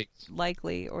next 2 weeks.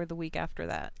 Likely, or the week after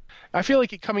that. I feel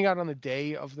like it coming out on the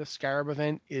day of the Scarab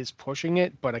event is pushing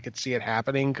it, but I could see it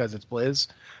happening because it's Blizz.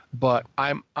 But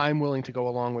I'm willing to go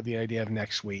along with the idea of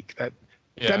next week. That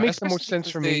makes the most sense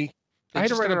for me. I had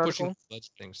to write an article.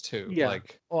 Things too. Yeah.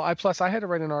 I had to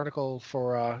write an article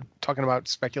for talking about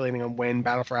speculating on when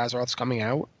Battle for Azeroth's coming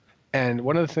out, and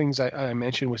one of the things I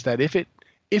mentioned was that if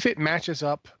it matches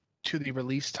up to the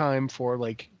release time for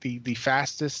the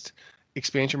fastest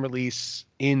expansion release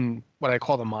in what I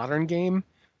call the modern game,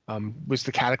 was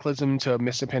the Cataclysm to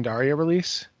Mists of Pandaria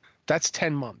release. That's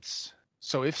 10 months.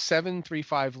 So if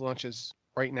 735 launches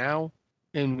right now,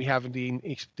 and we have the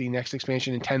next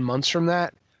expansion in 10 months from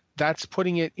that, that's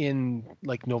putting it in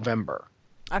November.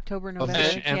 October,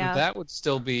 November. And that would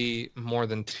still be more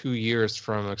than 2 years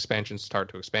from expansion start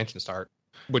to expansion start,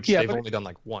 which they've only done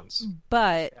once.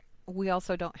 But we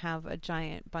also don't have a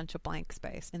giant bunch of blank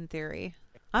space, in theory.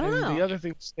 I don't know. The other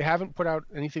thing is they haven't put out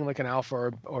anything like an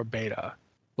alpha or beta.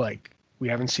 We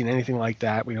haven't seen anything like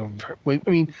that. We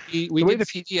did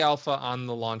see the alpha on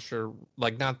the launcher,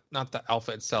 not the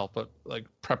alpha itself, but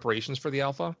preparations for the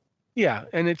alpha. Yeah,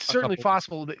 and it's certainly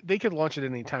possible that they could launch it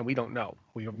at any time. We don't know.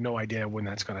 We have no idea when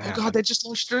that's going to happen. Oh God, they just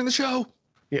launched during the show.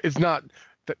 Yeah, it's not.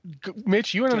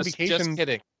 Mitch, you went on vacation. Just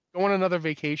kidding. Go on another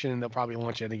vacation, and they'll probably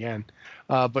launch it again.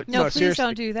 But no, please seriously,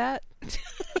 don't do that.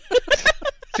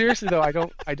 Seriously though, I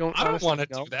don't want to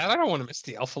do that. I don't want to miss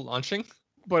the alpha launching.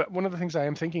 But one of the things I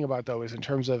am thinking about, though, is in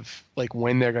terms of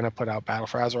when they're going to put out Battle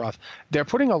for Azeroth, they're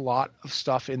putting a lot of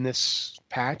stuff in this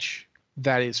patch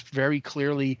that is very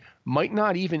clearly might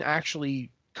not even actually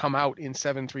come out in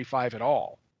 735 at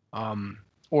all,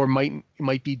 or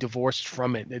might be divorced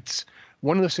from it. It's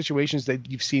one of those situations that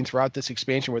you've seen throughout this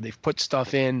expansion where they've put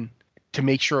stuff in to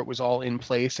make sure it was all in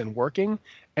place and working,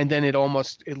 and then it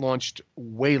launched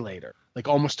way later,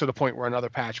 almost to the point where another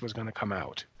patch was going to come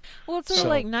out. Well, it's sort of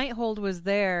like Nighthold was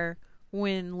there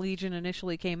when Legion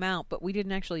initially came out, but we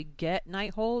didn't actually get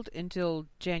Nighthold until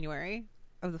January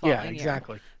of the following year. Yeah,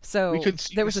 exactly. So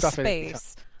there was a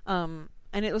space. And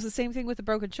it was the same thing with the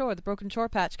Broken Shore. The Broken Shore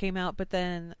patch came out, but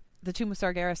then the Tomb of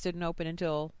Sargeras didn't open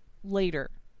until later,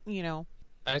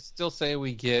 I still say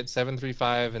we get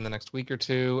 735 in the next week or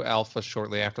two, alpha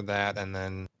shortly after that, and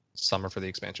then summer for the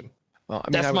expansion. Well,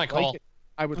 That's my call.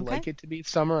 I would like it to be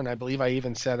summer, and I believe I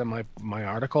even said in my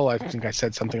article, I think I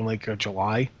said something like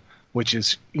July, which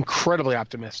is incredibly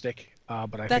optimistic.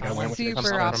 But I think I went with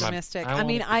super optimistic. I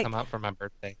mean, come out for my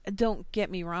birthday. Don't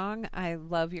get me wrong. I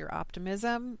love your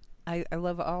optimism. I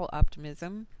love all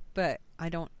optimism, but I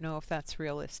don't know if that's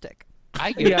realistic.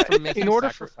 I get it from making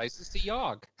sacrifices to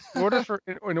Yogg.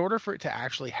 In order for it to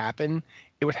actually happen,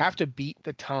 it would have to beat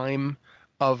the time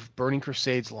of Burning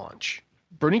Crusade's launch.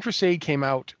 Burning Crusade came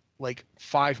out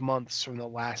 5 months from the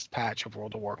last patch of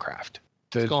World of Warcraft.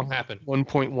 It's going to happen.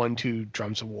 1.12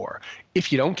 Drums of War.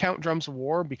 If you don't count Drums of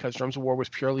War, because Drums of War was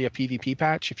purely a PvP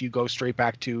patch, if you go straight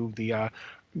back to the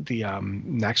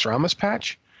Naxxramas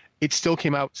patch, it still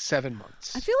came out 7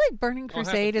 months. I feel like Burning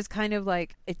Crusade is kind of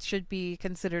it should be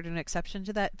considered an exception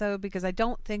to that, though, because I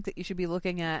don't think that you should be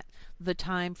looking at the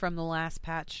time from the last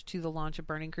patch to the launch of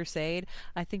Burning Crusade.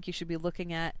 I think you should be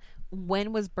looking at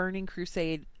when was Burning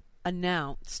Crusade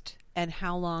announced, and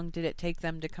how long did it take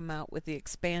them to come out with the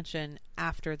expansion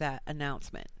after that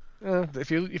announcement? If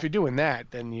you're doing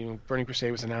that, then Burning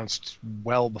Crusade was announced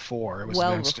well before. It was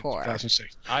announced in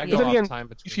 2006. I go off time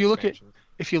between if you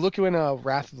look at when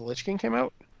Wrath of the Lich King came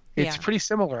out, it's pretty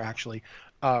similar actually.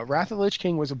 Wrath of the Lich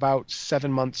King was about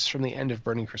 7 months from the end of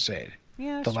Burning Crusade.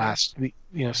 Yeah,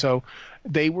 so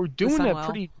they were doing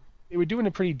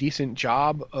a pretty decent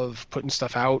job of putting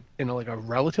stuff out in a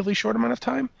relatively short amount of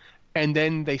time. And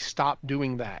then they stopped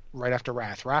doing that right after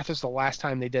Wrath. Wrath is the last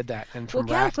time they did that. And from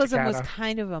Cataclysm was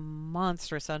kind of a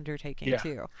monstrous undertaking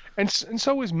too. And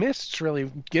so was Mists. Really,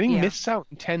 getting Mists out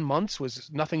in 10 months was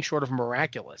nothing short of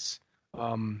miraculous.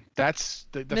 That's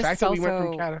the fact that we went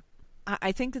from Cataclysm.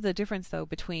 I think that the difference, though,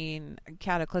 between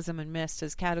Cataclysm and Mist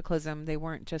is Cataclysm, they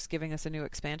weren't just giving us a new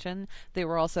expansion. They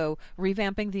were also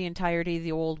revamping the entirety of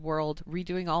the old world,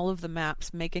 redoing all of the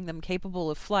maps, making them capable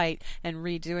of flight, and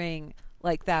redoing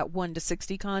that 1 to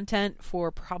 60 content for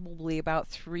probably about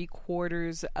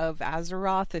 3/4 of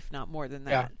Azeroth, if not more than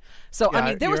that. Yeah. So,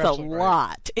 there was a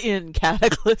lot in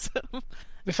Cataclysm.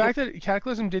 The fact that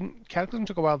Cataclysm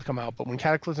took a while to come out, but when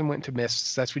Cataclysm went to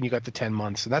Mists, that's when you got the 10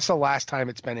 months. And that's the last time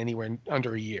it's been anywhere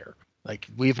under a year.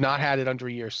 We've not had it under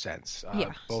a year since.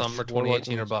 Summer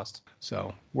 2018 or bust.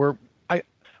 So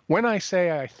when I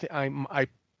say I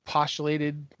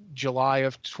postulated July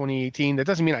of 2018, that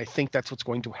doesn't mean I think that's what's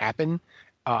going to happen.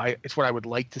 It's what I would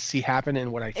like to see happen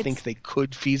and what I think they could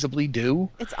feasibly do.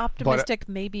 It's optimistic,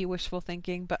 maybe wishful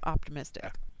thinking, but optimistic.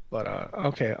 Yeah. But,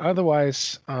 okay,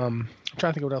 otherwise, I'm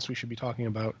trying to think of what else we should be talking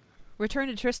about. Return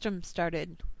to Tristram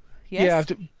started. Yes?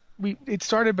 Yeah, it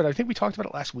started, but I think we talked about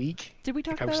it last week. Did we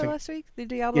talk about it last week? The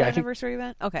Diablo anniversary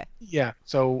event? Okay. Yeah,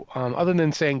 so other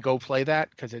than saying go play that,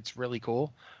 because it's really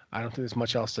cool, I don't think there's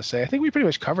much else to say. I think we pretty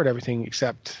much covered everything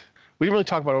except... We didn't really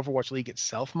talk about Overwatch League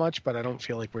itself much, but I don't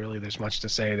feel like really there's much to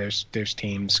say. There's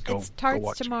teams. It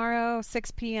starts tomorrow,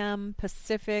 6 p.m.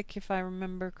 Pacific, if I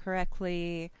remember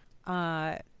correctly.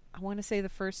 I want to say the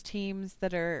first teams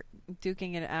that are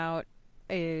duking it out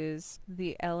is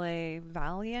the LA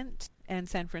Valiant and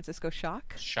San Francisco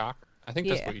Shock. I think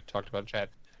that's what you talked about, Chad.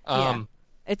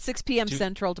 It's 6 p.m.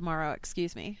 Central tomorrow,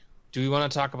 excuse me. Do we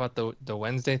want to talk about the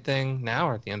Wednesday thing now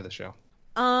or at the end of the show?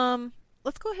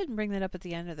 Let's go ahead and bring that up at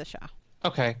the end of the show.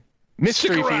 Okay.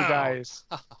 Mystery for you guys.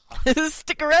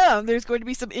 Stick around. There's going to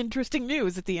be some interesting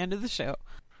news at the end of the show.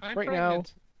 Right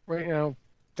now,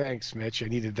 thanks, Mitch. I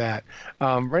needed that.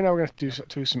 Right now, we're going to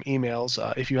do some emails.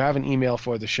 If you have an email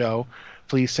for the show,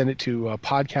 please send it to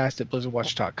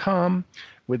podcast@blizzardwatch.com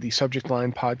with the subject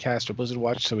line podcast or Blizzard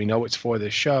Watch so we know it's for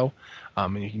this show.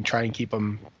 And you can try and keep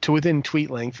them to within tweet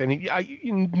length. And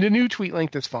the new tweet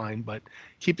length is fine, but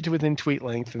keep it to within tweet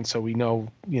length, and so we know,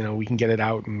 we can get it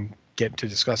out and get to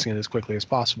discussing it as quickly as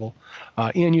possible.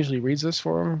 Ian usually reads those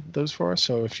for us,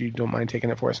 so if you don't mind taking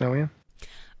it for us now, Ian.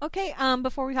 Okay,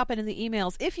 before we hop into the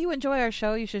emails, if you enjoy our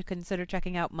show, you should consider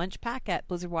checking out Munchpack at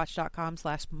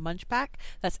blizzardwatch.com/munchpack.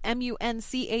 That's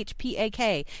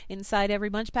MUNCHPAK. Inside every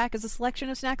Munchpack is a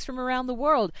selection of snacks from around the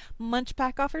world.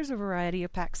 Munchpack offers a variety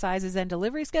of pack sizes and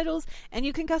delivery schedules, and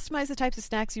you can customize the types of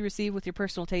snacks you receive with your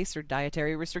personal tastes or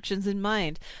dietary restrictions in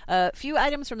mind. A few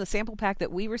items from the sample pack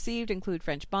that we received include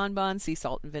French bonbons, sea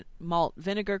salt and malt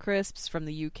vinegar crisps from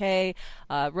the UK,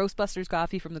 Roastbusters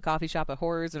coffee from the coffee shop at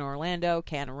Horrors in Orlando,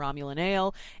 can of Romulan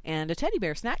ale, and a teddy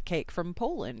bear snack cake from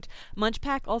Poland.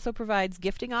 Munchpack also provides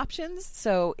gifting options,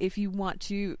 so if you want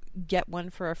to get one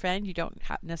for a friend, you don't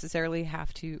necessarily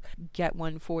have to get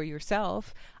one for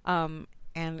yourself.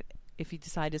 And if you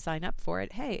decide to sign up for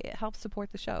it, hey, it helps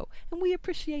support the show. And we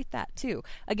appreciate that, too.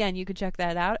 Again, you can check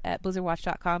that out at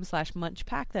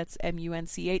blizzardwatch.com/munchpack. That's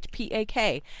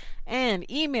MUNCHPAK. And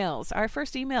emails. Our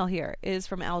first email here is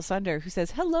from Alessander, who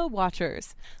says, "Hello,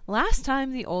 Watchers. Last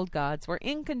time the old gods were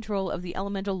in control of the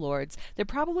elemental lords, there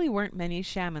probably weren't many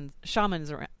shamans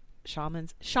around.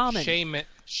 Shamans.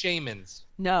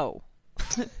 No.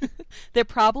 There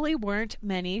probably weren't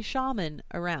many shaman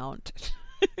around.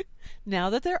 Now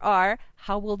that there are,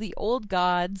 how will the old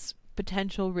gods'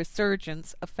 potential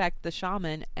resurgence affect the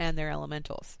shaman and their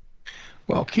elementals?"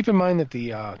 Well, keep in mind that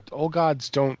the old gods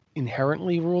don't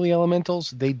inherently rule the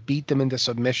elementals. They beat them into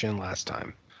submission last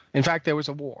time. In fact, there was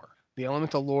a war. The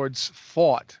elemental lords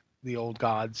fought the old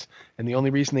gods, and the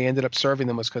only reason they ended up serving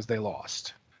them was because they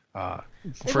lost.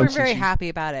 They were very happy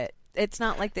about it. It's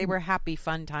not like they were happy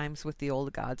fun times with the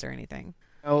old gods or anything.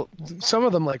 Well, some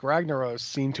of them, like Ragnaros,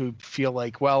 seem to feel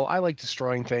like, well, I like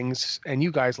destroying things, and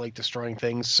you guys like destroying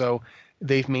things, so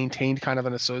they've maintained kind of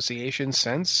an association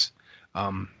sense.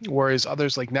 Whereas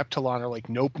others like Neptulon are like,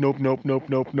 nope, nope, nope, nope,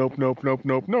 nope, nope, nope, nope,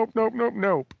 nope, nope, nope, nope,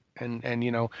 nope. and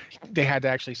they had to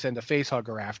actually send a face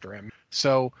hugger after him.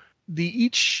 So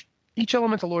each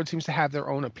elemental lord seems to have their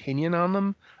own opinion on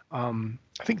them.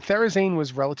 I think Therazane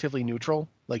was relatively neutral.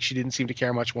 Like, she didn't seem to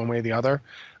care much one way or the other.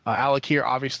 Alakir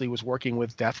obviously was working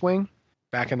with Deathwing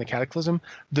back in the Cataclysm.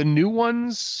 The new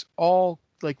ones all,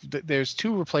 like, there's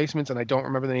 2 replacements, and I don't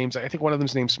remember the names. I think one of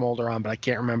them's named Smolderon, but I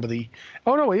can't remember the...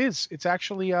 Oh, no, it is. It's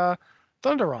actually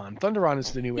Thunderon. Thunderon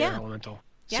is the new air elemental.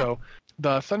 Yeah. So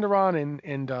the Thunderon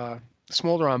and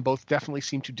Smolderon both definitely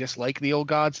seem to dislike the old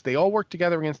gods. They all work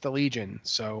together against the Legion,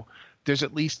 so there's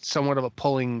at least somewhat of a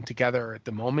pulling together at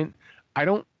the moment. I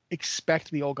don't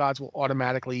expect the old gods will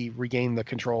automatically regain the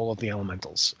control of the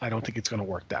elementals. I don't think it's going to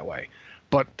work that way.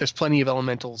 But there's plenty of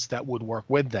elementals that would work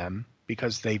with them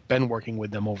because they've been working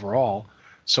with them overall,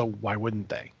 so why wouldn't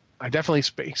they? I definitely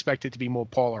expect it to be more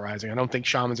polarizing. I don't think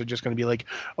shamans are just going to be like,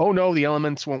 oh no, the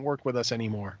elements won't work with us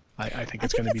anymore. I think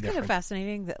it's going to be different. It's kind of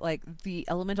fascinating that, like, the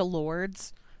elemental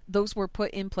lords, those were put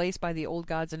in place by the old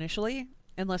gods initially,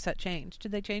 unless that changed.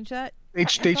 Did they change that? They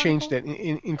changed it.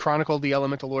 In Chronicle, the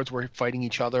elemental lords were fighting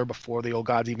each other before the old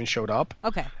gods even showed up.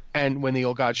 Okay. And when the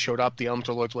old gods showed up, the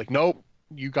elemental lords were like, nope,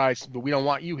 you guys, we don't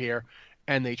want you here.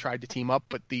 And they tried to team up,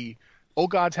 but the old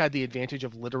gods had the advantage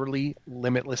of literally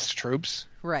limitless troops.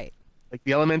 Right. Like,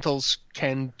 the elementals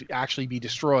can actually be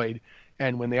destroyed,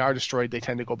 and when they are destroyed, they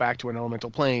tend to go back to an elemental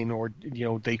plane, or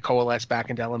they coalesce back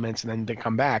into elements, and then they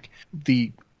come back.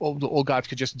 The old gods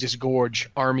could just disgorge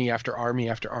army after army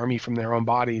after army from their own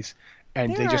bodies,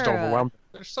 and they just overwhelm them.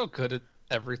 They're so good at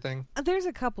everything. There's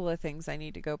a couple of things I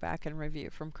need to go back and review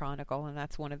from Chronicle, and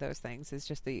that's one of those things. Is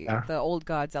just the old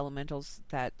gods elementals,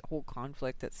 that whole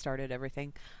conflict that started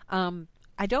everything.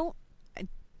 I don't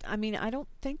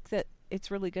think that it's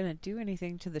really going to do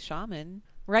anything to the shaman.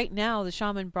 Right now, the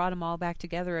shaman brought them all back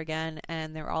together again,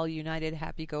 and they're all united,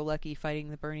 happy-go-lucky, fighting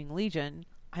the Burning Legion.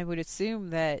 I would assume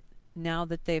that now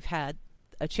that they've had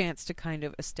a chance to kind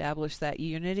of establish that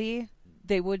unity,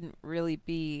 they wouldn't really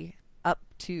be up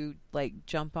to, like,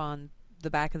 jump on the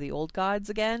back of the old gods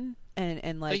again.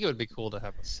 And like, I think it would be cool to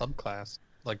have a subclass,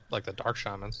 like the Dark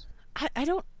Shamans. I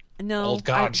don't... No, old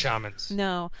god shamans.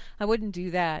 No, I wouldn't do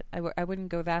that. I wouldn't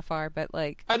go that far, but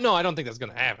like... No, I don't think that's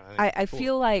going to happen. I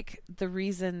feel like the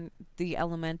reason the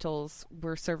elementals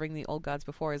were serving the old gods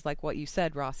before is like what you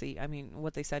said, Rossi. I mean,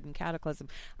 what they said in Cataclysm.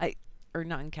 Or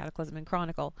not in Cataclysm, in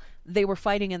Chronicle. They were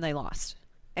fighting and they lost.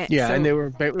 And they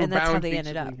were and that's how they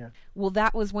ended up. Yeah. Well,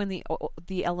 that was when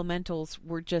the elementals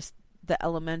were just the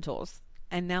elementals.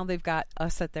 And now they've got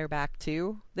us at their back,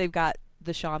 too. They've got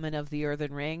the shaman of the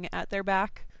Earthen Ring at their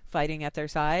back, fighting at their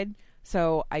side.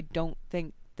 So I don't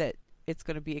think that it's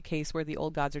going to be a case where the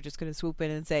old gods are just going to swoop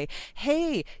in and say,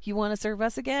 hey, you want to serve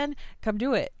us again? Come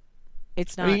do it.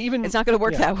 It's not. It's not going to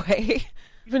work that way.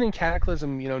 Even in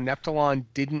Cataclysm, Neptulon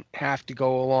didn't have to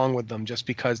go along with them just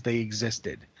because they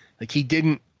existed. Like, he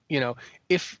didn't,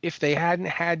 if they hadn't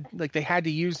had, like, they had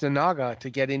to use the Naga to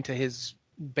get into his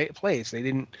place.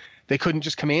 They couldn't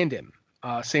just command him.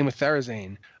 Same with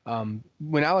Therazane.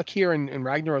 When Alakir and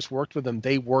Ragnaros worked with them,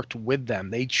 they worked with them.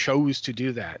 They chose to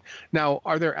do that. Now,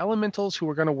 are there elementals who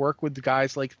are going to work with the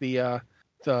guys like the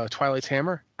Twilight's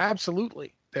Hammer?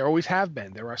 Absolutely. There always have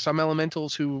been. There are some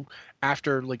elementals who,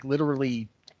 after like literally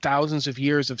thousands of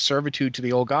years of servitude to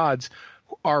the old gods,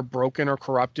 are broken or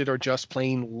corrupted or just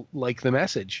plain like the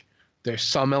message. There's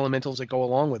some elementals that go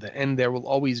along with it, and there will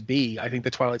always be. I think the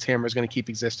Twilight's Hammer is going to keep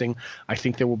existing. I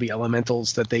think there will be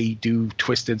elementals that they do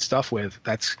twisted stuff with.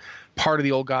 That's part of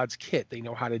the old gods' kit. They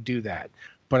know how to do that.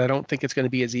 But I don't think it's going to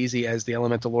be as easy as the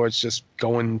elemental lords just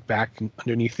going back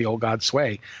underneath the old god's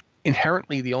sway.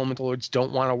 Inherently, the elemental lords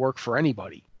don't want to work for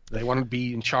anybody. They want to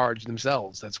be in charge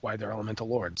themselves. That's why they're elemental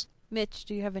lords. Mitch,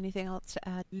 do you have anything else to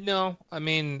add? No, I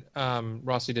mean,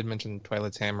 Rossi did mention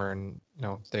Twilight's Hammer, and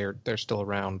they're still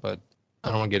around, but I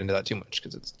don't want to get into that too much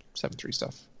because it's 7.3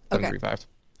 stuff. 7.35.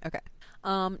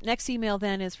 Okay. Next email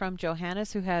then is from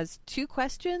Johannes, who has 2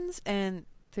 questions, and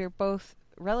they're both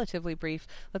relatively brief.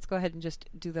 Let's go ahead and just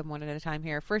do them one at a time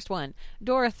here. First one,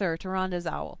 Dorathur, Taranda's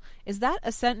owl. Is that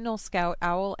a sentinel scout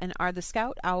owl, and are the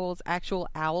scout owls actual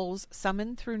owls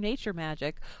summoned through nature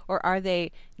magic, or are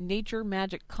they nature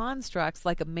magic constructs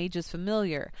like a mage's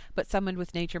familiar, but summoned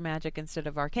with nature magic instead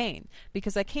of arcane?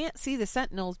 Because I can't see the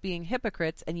sentinels being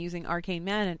hypocrites and using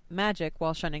arcane magic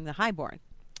while shunning the highborn.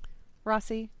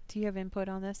 Rossi, do you have input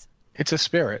on this? It's a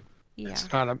spirit. Yeah.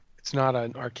 It's not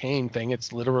an arcane thing.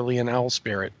 It's literally an owl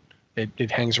spirit.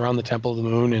 It hangs around the Temple of the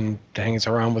Moon and hangs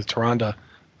around with Tyrande.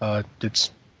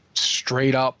 It's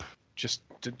straight up just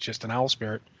an owl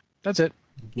spirit. That's it.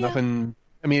 Yeah. Nothing.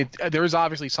 I mean, there is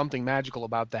obviously something magical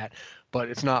about that, but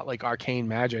it's not like arcane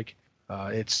magic.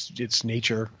 It's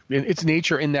nature. It's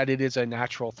nature in that it is a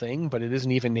natural thing, but it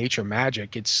isn't even nature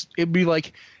magic. It's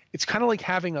kind of like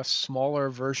having a smaller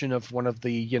version of one of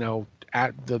the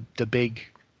at the big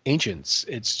ancients.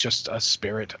 It's just a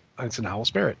spirit. It's an owl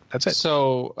spirit. That's it.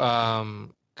 So,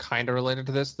 kind of related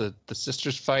to this, the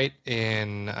sisters fight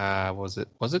in was it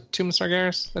Tomb of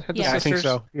Sargeras that had the sisters? I think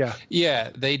so. Yeah,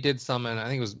 they did summon. I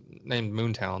think it was named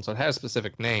Moon Talon, so it had a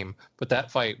specific name. But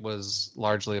that fight was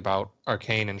largely about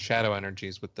arcane and shadow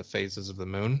energies with the phases of the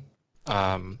moon.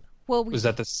 Was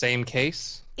that the same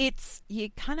case? You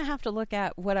kind of have to look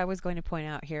at what I was going to point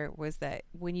out here was that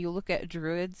when you look at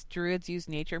druids use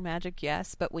nature magic,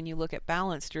 yes, but when you look at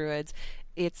balanced druids,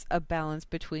 it's a balance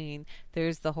between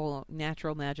there's the whole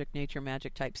natural magic, nature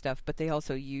magic type stuff, but they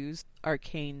also use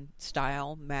arcane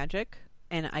style magic.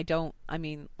 And I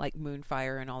mean like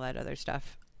Moonfire and all that other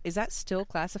stuff. Is that still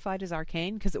classified as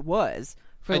arcane? Because it was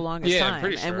for the longest time. I'm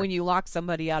pretty sure. And when you lock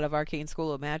somebody out of Arcane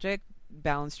School of Magic,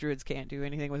 balanced druids can't do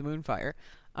anything with Moonfire.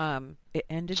 It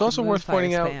ended. It's also worth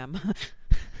pointing spam. out.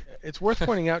 It's worth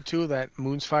pointing out too that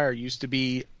Moonfire used to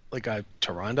be like a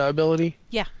Tyrande ability.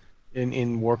 Yeah.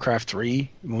 In Warcraft 3,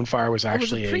 Moonfire was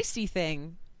actually a priesty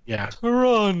thing. Yeah.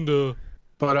 Tyrande.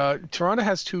 But Tyrande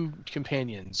has two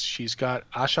companions. She's got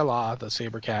Ashala, the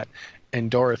saber cat, and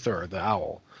Dorothur, the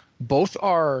owl. Both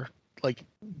are like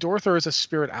Dorothur is a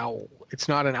spirit owl. It's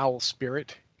not an owl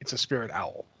spirit. It's a spirit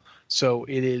owl. So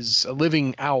it is a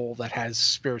living owl that has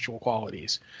spiritual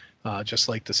qualities, just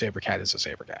like the saber cat is a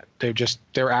saber cat.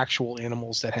 They're actual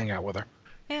animals that hang out with her.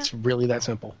 Yeah. It's really that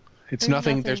simple.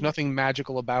 There's nothing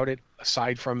magical about it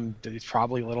aside from it's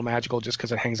probably a little magical just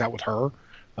because it hangs out with her.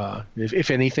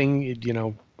 If anything,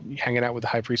 hanging out with the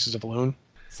High Priestess of Elune.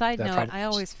 Side note, I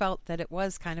always felt that it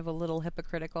was kind of a little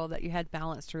hypocritical that you had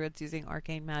balanced druids using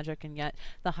arcane magic and yet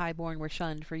the Highborn were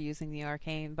shunned for using the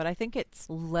arcane. But I think it's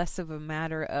less of a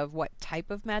matter of what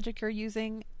type of magic you're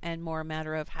using and more a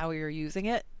matter of how you're using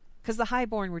it. Because the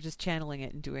Highborn were just channeling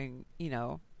it and doing,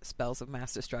 spells of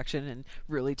mass destruction and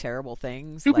really terrible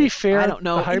things. To be fair, I don't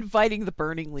know, inviting the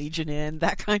Burning Legion in,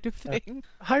 that kind of thing.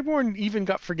 Highborn even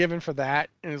got forgiven for that,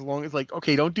 and as long as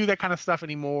okay, don't do that kind of stuff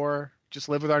anymore. Just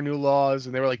live with our new laws.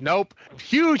 And they were like, nope,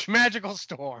 huge magical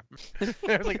storm.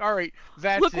 They were like, all right,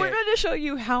 that's Look, we're going to show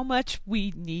you how much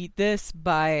we need this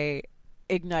by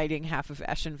igniting half of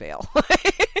Ashenvale.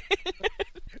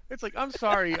 It's like, I'm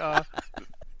sorry.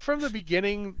 From the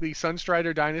beginning, the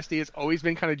Sunstrider dynasty has always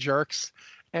been kind of jerks.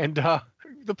 And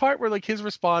the part where his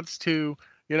response to,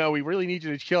 we really need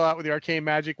you to chill out with the arcane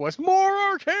magic was more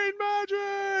arcane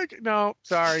magic. No,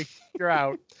 sorry, you're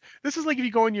out. This is like if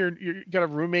you go in you got a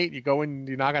roommate, you go in,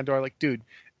 you knock on the door, like, dude,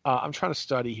 I'm trying to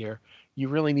study here. You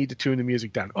really need to tune the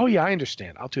music down. Oh yeah, I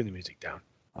understand. I'll tune the music down.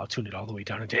 I'll tune it all the way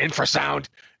down into infrasound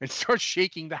and start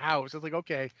shaking the house. It's like,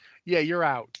 okay, yeah, you're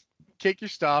out. Take your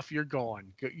stuff. You're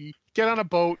gone. Get on a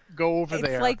boat. Go over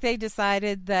there. It's like they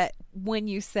decided that when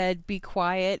you said be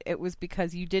quiet, it was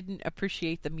because you didn't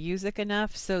appreciate the music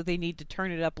enough, so they need to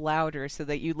turn it up louder so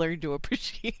that you learn to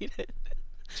appreciate it.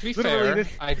 To be fair,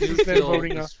 I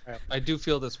do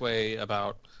feel this way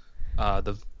about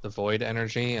the void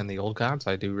energy and the old gods.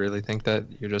 I do really think that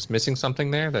you're just missing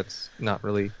something there that's not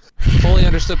really fully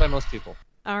understood by most people.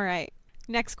 All right.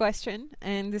 Next question,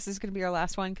 and this is going to be our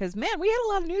last one because, man, we had a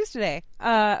lot of news today.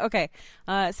 Okay.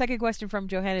 Second question from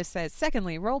Johannes says,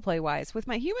 secondly, roleplay-wise, with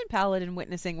my human paladin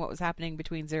witnessing what was happening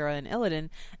between Zera and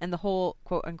Illidan and the whole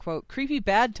quote-unquote creepy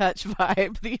bad touch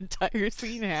vibe the entire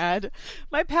scene had,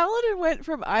 my paladin went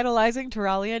from idolizing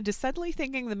Turalian to suddenly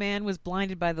thinking the man was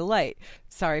blinded by the light.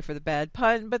 Sorry for the bad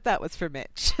pun, but that was for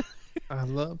Mitch. I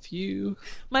love you.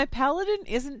 My paladin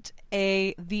isn't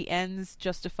the ends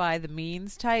justify the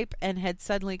means type and had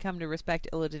suddenly come to respect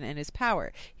Illidan and his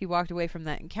power. He walked away from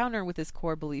that encounter with his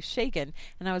core beliefs shaken,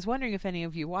 and I was wondering if any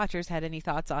of you watchers had any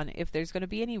thoughts on if there's going to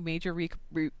be any major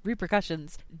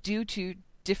repercussions due to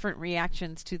different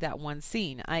reactions to that one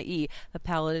scene, i.e. a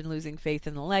paladin losing faith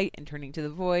in the light and turning to the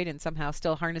void and somehow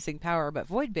still harnessing power but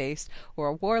void-based, or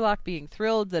a warlock being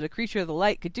thrilled that a creature of the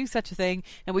light could do such a thing,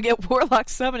 and we get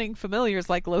warlocks summoning familiars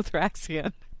like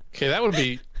Lothraxion. Okay, that would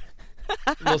be...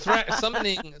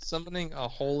 summoning a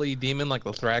holy demon like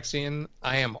Lothraxion,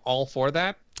 I am all for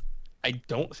that. I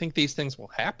don't think these things will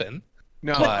happen.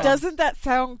 No, but doesn't that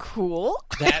sound cool?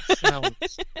 That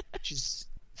sounds just...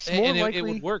 And it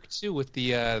would work too with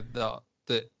the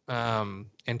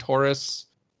Antorus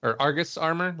or Argus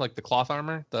armor, like the cloth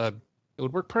armor. It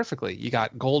would work perfectly. You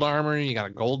got gold armor, you got a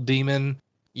gold demon.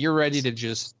 You're ready to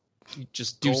just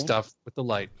do stuff with the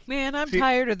light. Man, I'm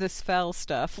tired of this fell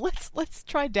stuff. Let's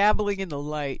try dabbling in the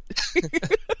light.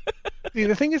 See,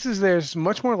 the thing is there's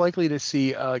much more likely to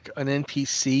see an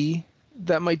NPC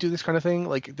that might do this kind of thing.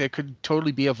 Like there could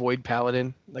totally be a Void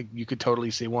Paladin. Like you could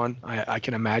totally see one. I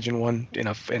can imagine one in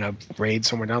a raid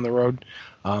somewhere down the road.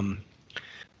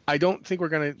 I don't think we're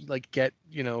gonna like get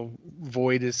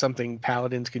Void is something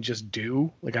Paladins can just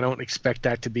do. Like I don't expect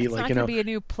that to be it's like not gonna be a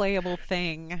new playable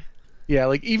thing. Yeah,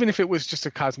 like even if it was just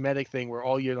a cosmetic thing where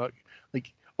all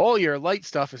your light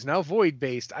stuff is now Void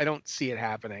based, I don't see it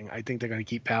happening. I think they're going to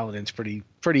keep Paladins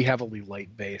pretty heavily light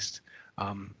based.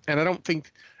 And I don't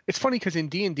think it's funny because in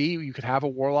D&D you could have a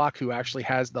warlock who actually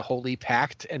has the Holy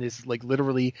Pact and is like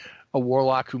literally a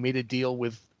warlock who made a deal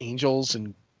with angels,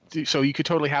 and so you could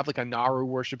totally have like a Naru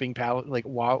worshipping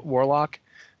warlock.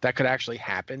 That could actually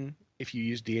happen if you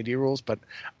use D&D rules, but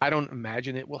I don't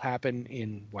imagine it will happen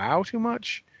in WoW too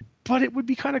much. But it would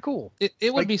be kind of cool.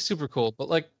 It would be super cool, but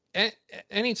like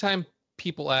anytime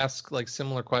people ask like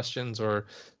similar questions or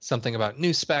something about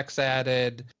new specs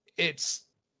added, it's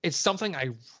something I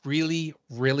really,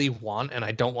 really want, and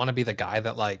I don't want to be the guy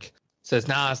that like says,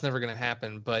 nah, it's never going to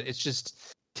happen. But it's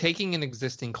just taking an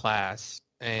existing class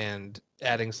and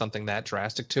adding something that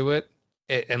drastic to it,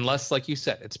 unless, like you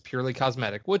said, it's purely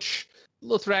cosmetic, which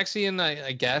Lothraxian,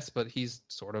 I guess, but he's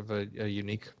sort of a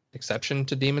unique exception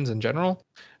to demons in general.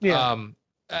 Yeah.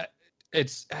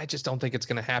 I just don't think it's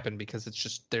going to happen because it's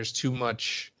just there's too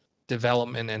much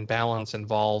development and balance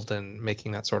involved in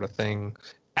making that sort of thing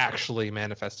actually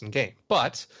manifest in game.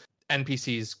 But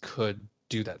NPCs could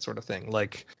do that sort of thing.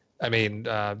 Like, I mean,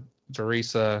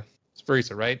 Verisa,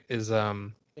 right? Is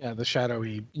the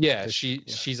shadowy. Yeah,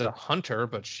 she's a hunter,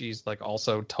 but she's like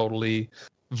also totally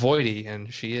voidy,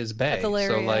 and she is bae. That's Illyria.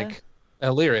 So like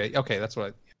Illyria. Okay, that's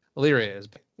what Illyria is.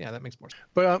 Yeah, that makes more sense.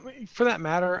 But for that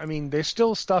matter, I mean, there's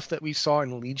still stuff that we saw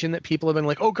in Legion that people have been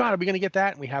like, oh god, are we going to get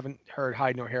that? And we haven't heard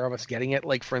hide nor hair of us getting it.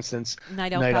 Like, for instance,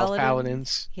 Night Elf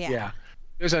Paladins. Yeah.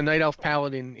 There's a Night Elf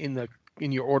Paladin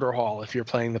in your order hall if you're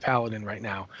playing the Paladin right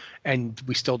now. And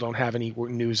we still don't have any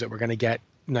news that we're going to get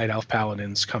Night Elf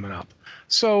Paladins coming up.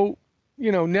 So,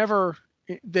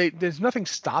 there's nothing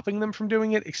stopping them from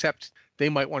doing it, except they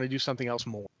might want to do something else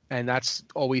more. And that's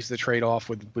always the trade-off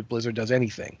with Blizzard does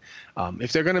anything.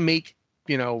 If they're going to make,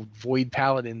 Void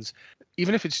Paladins,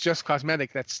 even if it's just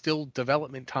cosmetic, that's still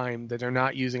development time that they're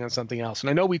not using on something else. And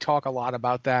I know we talk a lot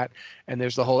about that, and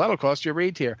there's the whole, that'll cost you a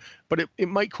raid tier. But it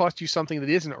might cost you something that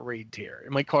isn't a raid tier.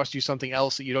 It might cost you something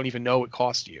else that you don't even know it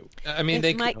cost you. I mean,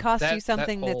 it might cost you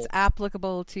something that's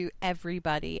applicable to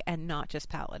everybody and not just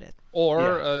Paladin.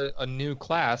 Or a new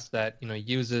class that,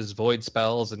 uses void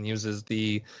spells and uses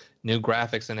the new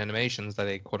graphics and animations that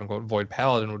a quote-unquote Void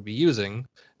Paladin would be using,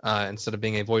 instead of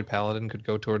being a Void Paladin, could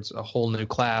go towards a whole new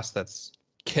class that's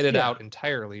kitted out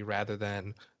entirely rather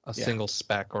than a single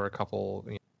spec or a couple.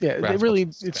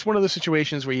 It's one of those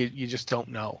situations where you just don't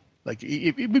know. Like,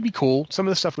 it would be cool. Some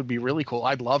of the stuff would be really cool.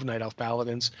 I'd love Night Elf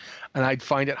Paladins, and I'd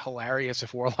find it hilarious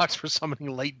if Warlocks were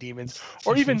summoning light demons,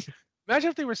 or even...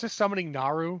 Imagine if they were just summoning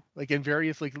Naru, like in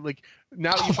various like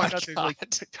now you find out there's like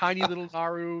tiny little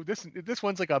Naru. This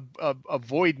one's like a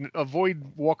void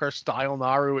walker style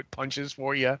Naru. It punches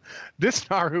for you. This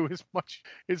Naru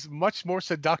is much more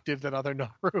seductive than other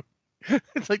Naru.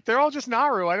 It's like they're all just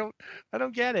Naru. I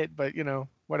don't get it, but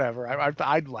whatever.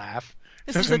 I'd laugh.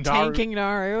 This is a tanking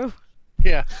Naru.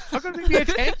 Yeah, how come they be a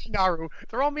tanking Naru?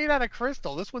 They're all made out of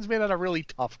crystal. This one's made out of really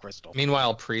tough crystal.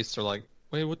 Meanwhile, priests are like,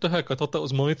 wait, what the heck? I thought that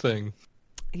was my thing.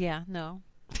 Yeah, no.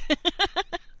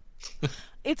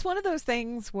 It's one of those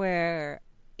things where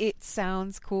it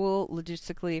sounds cool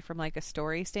logistically from like a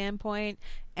story standpoint,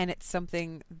 and it's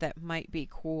something that might be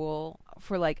cool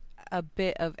for like a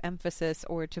bit of emphasis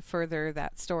or to further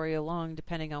that story along,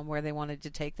 depending on where they wanted to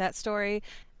take that story.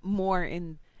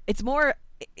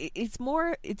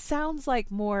 It sounds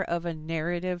like more of a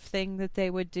narrative thing that they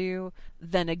would do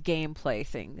than a gameplay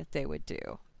thing that they would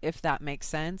do, if that makes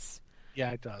sense.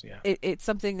 Yeah, it does. Yeah, it's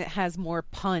something that has more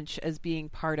punch as being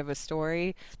part of a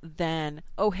story than,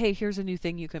 oh, hey, here's a new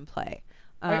thing you can play.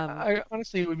 I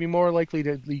honestly would be more likely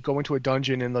to go into a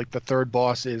dungeon and like the third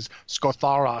boss is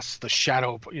Skotharos, the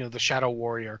shadow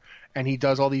warrior, and he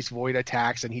does all these void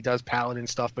attacks and he does paladin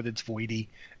stuff, but it's voidy,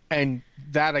 and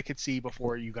that I could see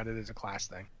before you got it as a class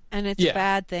thing. And it's a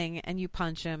bad thing, and you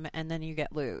punch him, and then you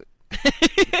get loot.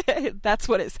 That's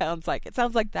what it sounds like. It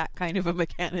sounds like that kind of a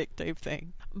mechanic type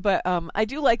thing. But I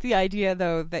do like the idea,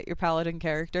 though, that your paladin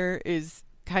character is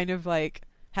kind of like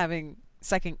having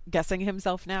second guessing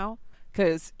himself now.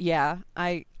 Because,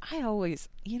 I always,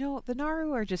 the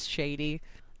Naru are just shady.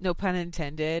 no pun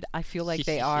intended. I feel like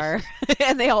they are,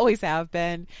 and they always have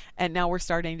been. And now we're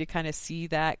starting to kind of see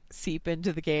that seep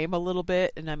into the game a little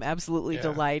bit, and I'm absolutely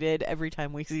delighted every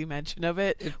time we see mention of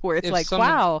it, where it's like,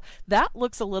 wow, that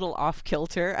looks a little off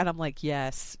kilter, and I'm like,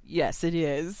 yes, it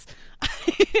is.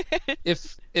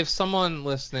 If someone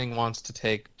listening wants to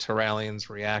take Terralian's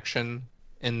reaction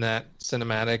in that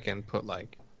cinematic and put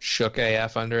like shook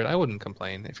AF under it, I wouldn't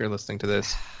complain if you're listening to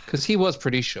this, because he was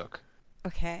pretty shook.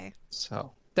 Okay.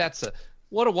 So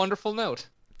what a wonderful note.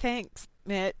 Thanks,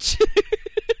 Mitch.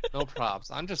 No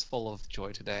probs. I'm just full of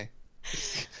joy today.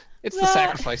 It's the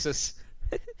sacrifices.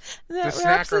 The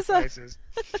sacrifices.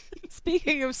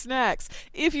 Speaking of snacks,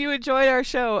 if you enjoyed our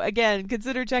show, again,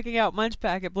 consider checking out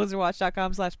Munchpak at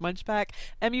blizzardwatch.com/munchpak,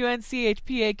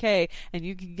 MUNCHPAK, and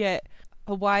you can get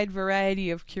a wide variety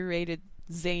of curated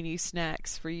zany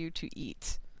snacks for you to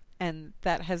eat. And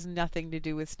that has nothing to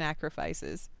do with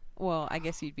sacrifices. Well, I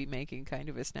guess you'd be making kind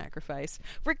of a sacrifice.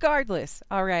 Regardless,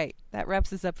 all right, that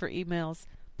wraps us up for emails.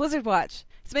 Blizzard Watch.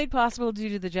 It's made possible due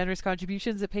to the generous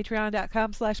contributions at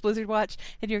patreon.com/blizzardwatch,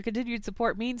 and your continued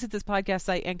support means that this podcast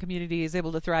site and community is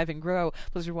able to thrive and grow.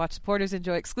 Blizzard Watch supporters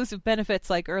enjoy exclusive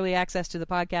benefits like early access to the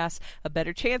podcast, a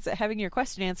better chance at having your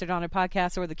question answered on a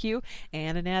podcast or the queue,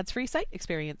 and an ads-free site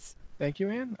experience. Thank you,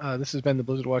 Ann. This has been the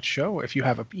Blizzard Watch Show. If you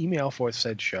have an email for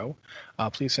said show,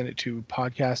 please send it to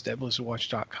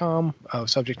podcast@blizzardwatch.com.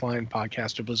 Subject line,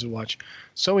 podcast or Blizzard Watch.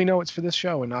 So we know it's for this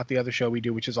show and not the other show we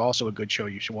do, which is also a good show.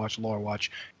 You should watch Lore Watch.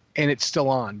 And it's still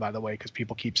on, by the way, because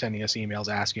people keep sending us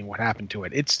emails asking what happened to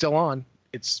it. It's still on.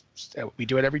 We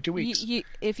do it every 2 weeks.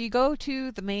 If you go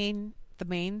to the main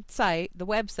site, the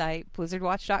website,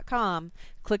 blizzardwatch.com,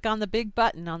 click on the big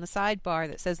button on the sidebar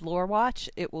that says Lore Watch.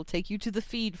 It will take you to the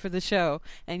feed for the show,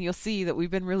 and you'll see that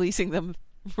we've been releasing them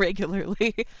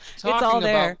regularly. It's all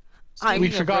there.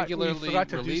 We forgot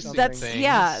to do something.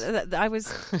 I was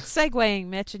segueing,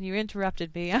 Mitch, and you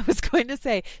interrupted me. I was going to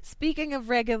say, speaking of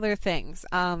regular things,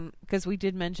 because we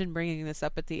did mention bringing this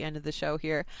up at the end of the show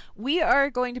here, we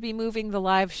are going to be moving the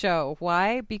live show.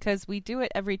 Why? Because we do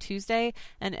it every Tuesday,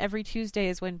 and every Tuesday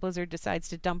is when Blizzard decides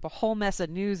to dump a whole mess of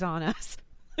news on us.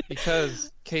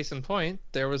 Because, case in point,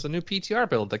 there was a new PTR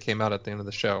build that came out at the end of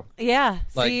the show. Yeah.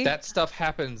 That stuff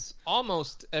happens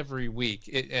almost every week,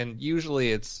 and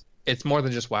usually it's more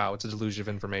than just WoW. It's a deluge of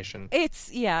information. It's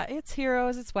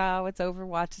Heroes, it's WoW, it's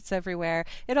Overwatch, it's everywhere.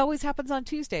 It always happens on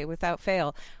Tuesday without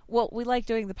fail. Well, we like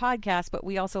doing the podcast, but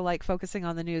we also like focusing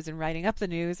on the news and writing up the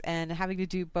news, and having to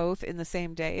do both in the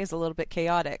same day is a little bit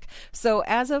chaotic. So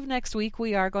as of next week,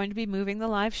 we are going to be moving the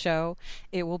live show.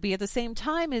 It will be at the same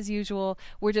time as usual.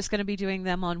 We're just going to be doing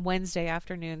them on Wednesday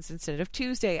afternoons instead of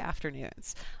Tuesday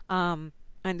afternoons.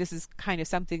 And this is kind of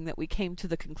something that we came to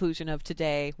the conclusion of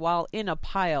today while in a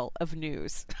pile of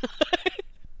news.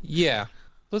 Yeah.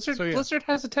 Blizzard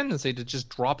has a tendency to just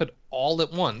drop it all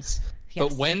at once. Yes.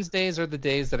 But Wednesdays are the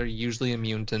days that are usually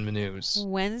immune to news.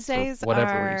 Wednesdays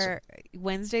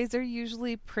are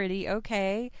usually pretty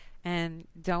okay and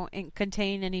don't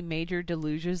contain any major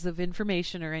deluges of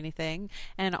information or anything.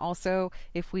 And also,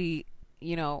 if we,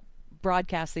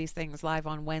 broadcast these things live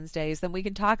on Wednesdays, then we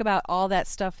can talk about all that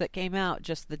stuff that came out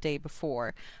just the day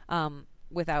before,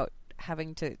 without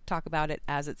having to talk about it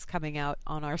as it's coming out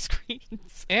on our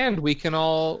screens. And we can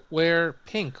all wear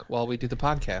pink while we do the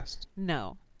podcast.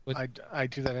 No. I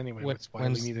do that anyway. That's why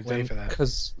we need a day for that.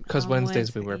 Because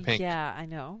Wednesdays we wear pink. Yeah, I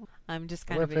know. I'm just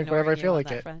kind of pink ignoring whenever I feel you like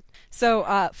on that it. front.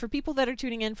 So for people that are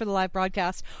tuning in for the live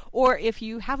broadcast, or if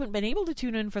you haven't been able to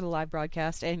tune in for the live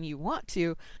broadcast and you want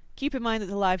to, keep in mind that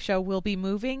the live show will be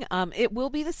moving. It will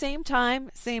be the same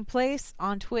time, same place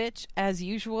on Twitch as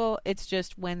usual. It's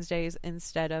just Wednesdays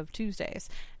instead of Tuesdays.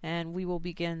 And we will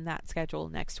begin that schedule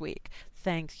next week.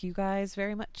 Thank you guys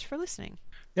very much for listening.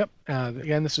 Yep.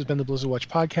 Again, this has been the Blizzard Watch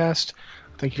podcast.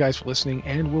 Thank you guys for listening,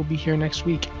 and we'll be here next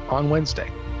week on Wednesday.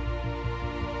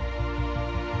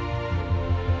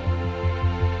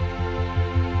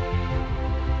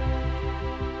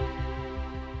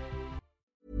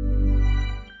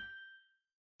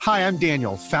 Hi, I'm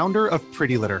Daniel, founder of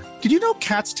Pretty Litter. Did you know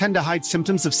cats tend to hide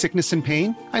symptoms of sickness and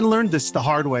pain? I learned this the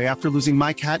hard way after losing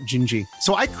my cat, Gingy.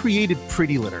 So I created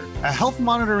Pretty Litter, a health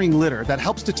monitoring litter that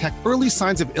helps detect early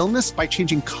signs of illness by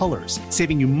changing colors,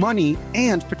 saving you money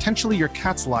and potentially your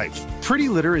cat's life. Pretty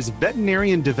Litter is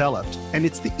veterinarian developed, and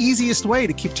it's the easiest way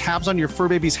to keep tabs on your fur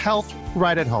baby's health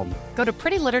right at home. Go to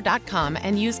prettylitter.com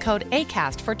and use code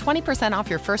ACAST for 20% off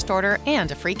your first order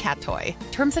and a free cat toy.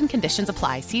 Terms and conditions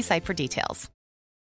apply. See site for details.